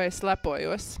 ar ko es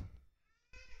lepojos.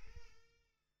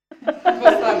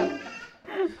 Būs labi.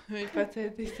 Viņa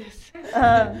pacētīsies.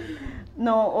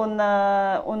 Un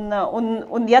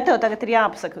ja tev tagad ir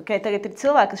jāpasaka, ka tagad ir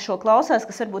cilvēki, kas šo klausās,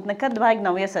 kas varbūt nekad vajag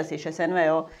nav iesaistījušies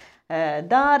NVO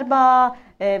darbā,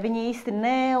 viņi īsti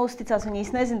neuzticās, viņi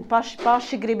īsti nezina,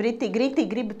 paši grib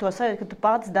grib to sajūt, ka tu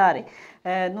pats dari.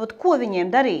 Ko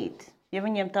viņiem darīt? Ja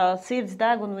viņiem tā sirds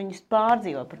deg un viņus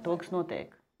pārdzīvo par to, kas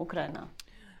notiek Ukrainā?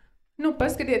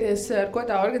 Paskatieties, ar ko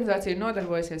tā organizācija ir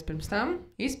nodarbojasies pirms tam.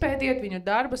 Izpētiet viņu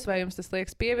darbus, vai jums tas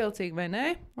liekas pievilcīgi vai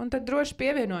nē, un tad droši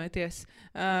pievienojieties.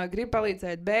 Grib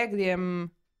palīdzēt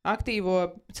bēgļiem.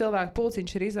 Aktīvo cilvēku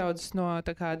pulciņš ir izaudzis no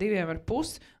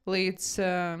 2,5 līdz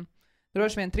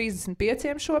droši vien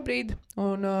 35 šobrīd,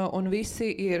 un visi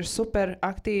ir super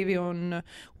aktīvi un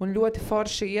ļoti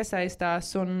forši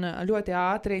iesaistās un ļoti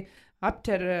ātri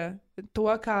apķer to,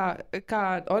 kā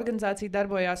organizācija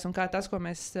darbojās un kā tas, ko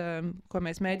mēs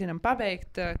mēģinam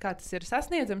paveikt, kā tas ir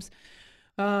sasniedzams.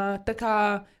 Tā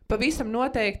kā pavisam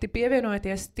noteikti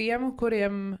pievienojieties tiem,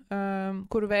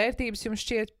 kuru vērtības jums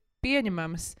šķiet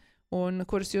pieņemamas un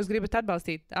kurus jūs gribat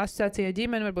atbalstīt. Asociācijai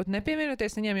ģimene varbūt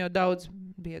nepievienoties, viņiem jau daudz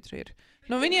biedru ir.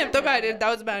 Viņiem tomēr ir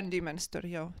daudz bērnu ģimenes tur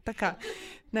jau. Tā kā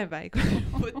nevajag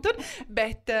būt tur,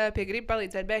 bet pie grib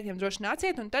palīdzēt bēgļiem droši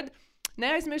nāciet, un tad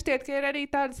neaizmirstiet, ka ir arī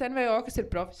tādas NVO, kas ir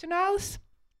profesionālas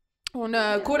un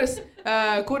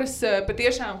kuras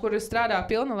patiešām strādā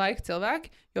pilna laika cilvēki,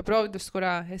 jo Providus,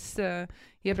 kurā es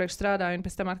iepriekš strādāju un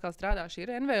pēc tam atkal strādāšu, ir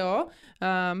NVO.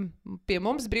 Pie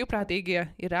mums brīvprātīgie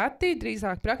ir reti,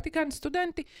 drīzāk praktikanti,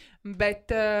 studenti, bet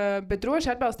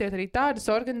droši atbalstiet arī tādas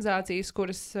organizācijas,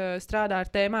 kuras strādā ar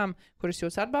tēmām, kuras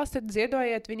jūs atbalstat,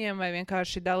 ziedojiet viņiem vai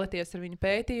vienkārši dalieties ar viņu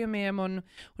pētījumiem un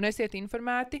esiet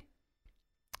informēti.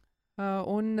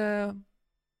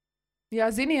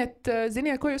 Ziniet,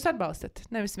 ko jūs atbalstat.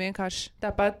 Nevis vienkārši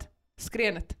tāpat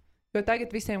skrienat. Jo tagad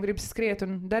visiem gribas skriet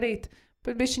un darīt,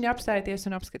 bet bišķiņi apstājieties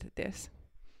un apskatieties.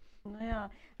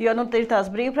 Jo ir tās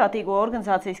brīvprātīgo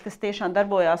organizācijas, kas tiešām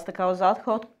darbojās uz ad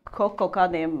hoc kaut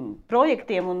kādiem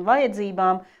projektiem un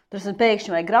vajadzībām. Tur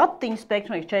pēkšņi vajag ratiņus,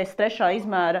 pēkšņi vajag 43.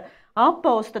 izmēra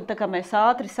apaus, tad mēs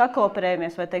ātri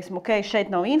sakooperējamies vai teiksim, ok,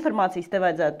 šeit nav informācijas, te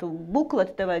vajadzētu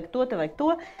bukleti, te vajag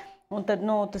to. Un tad,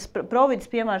 tas Providus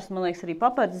piemērs, man liekas, arī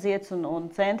Papards Zieds un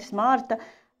centrs Mārta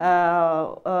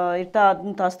ir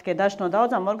tās tikai daži no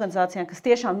daudzām organizācijām, kas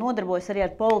tiešām nodarbojas arī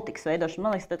ar politikas veidošanu.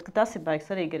 Man liekas, ka tas ir baigi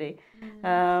svarīgi arī,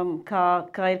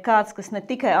 kā ir kāds, kas ne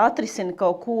tikai atrisina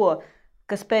kaut ko,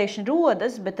 kas pēkšņi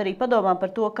rodas, bet arī padomā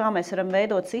par to, kā mēs varam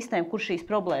veidot sistēmu, kur šīs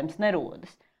problēmas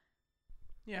nerodas.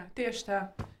 Jā, tieši tā.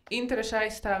 Interešu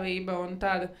aizstāvība un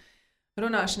tāda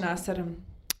runāšanās ar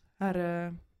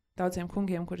daudziem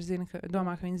kungiem, kuri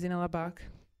domā, ka viņi zina labāk.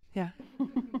 Jā.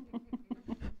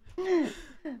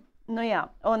 Jā.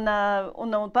 Un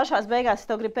pašās beigās es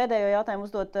tev gribu pēdējo jautājumu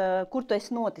uzdot, kur tu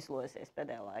esi notislojusies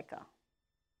pēdējā laikā?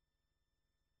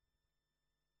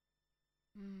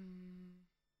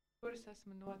 Kur es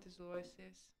esmu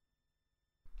notislojusies?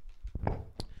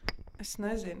 Es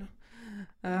nezinu.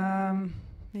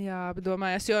 Jā, bet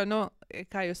domājos, jo,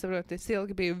 kā jūs saprotat, es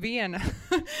ilgi biju viena,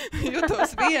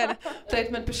 jutos viena. Tad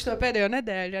man par šo pēdējo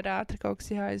nedēļu ir ātri kaut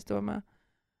kas jāizdomā,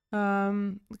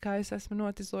 kā es esmu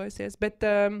notislojusies. Bet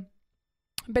es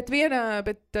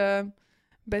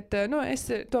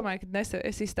domāju, ka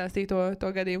es izstāstīju to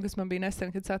gadījumu, kas man bija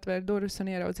nesen, kad es atvēru durvis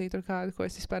un ieraudzīju tur kādu,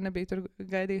 ko es vispār nebiju tur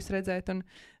gaidījusi redzēt, un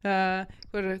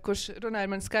kurš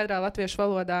runāja man skaidrā latviešu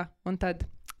valodā, un tad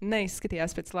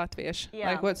neizskatījās pēc latviešu,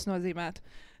 lai ko tas nozīmētu.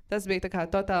 Tas bija tā kā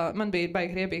totāli, man bija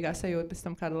baigi riebīgā sajūta pēc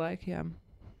tam kādu laiku, jā.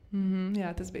 Jā,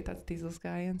 tas bija tāds tīzlis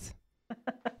gājiens.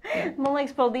 Man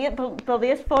liekas,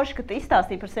 paldies Forši, ka tu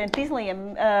izstāstīji par saviem tīzlajiem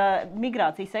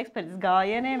migrācijas ekspertas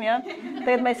gājieniem. Ja?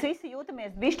 Tagad mēs visi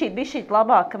jūtamies bišķīt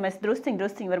labāk, ka mēs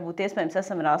drusciņi varbūt iespējams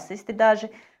esam rasisti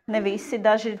daži. Ne visi,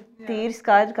 daži ir tīri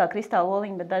skaidri kā kristāla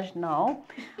oliņi, bet daži nav.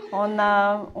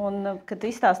 Un kad tu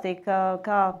izstāstīji,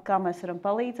 kā mēs varam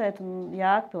palīdzēt un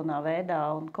jēgpilnā veidā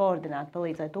un koordinēt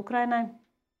palīdzēt Ukrainai,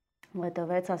 lai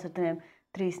tev veicās ar tiem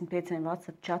 35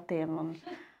 WhatsApp čatiem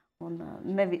un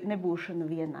nebūšana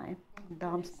vienai.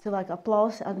 Dāmas, cilvēki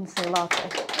aplausi Agnesei Lācei.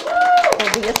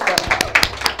 Paldies tev!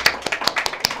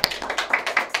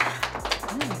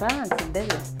 Bērns ir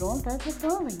devies prom, tēt mēs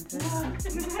vēliņas.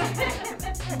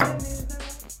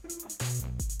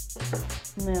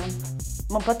 Jā.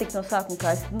 Man patīk no sākuma,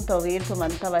 kā es tavu vīru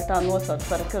tomēr tā vai tā nosaucu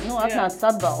par, ka atnācis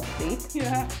atbalstīt.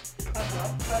 Jā,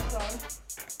 atbalstīt.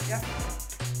 Jā.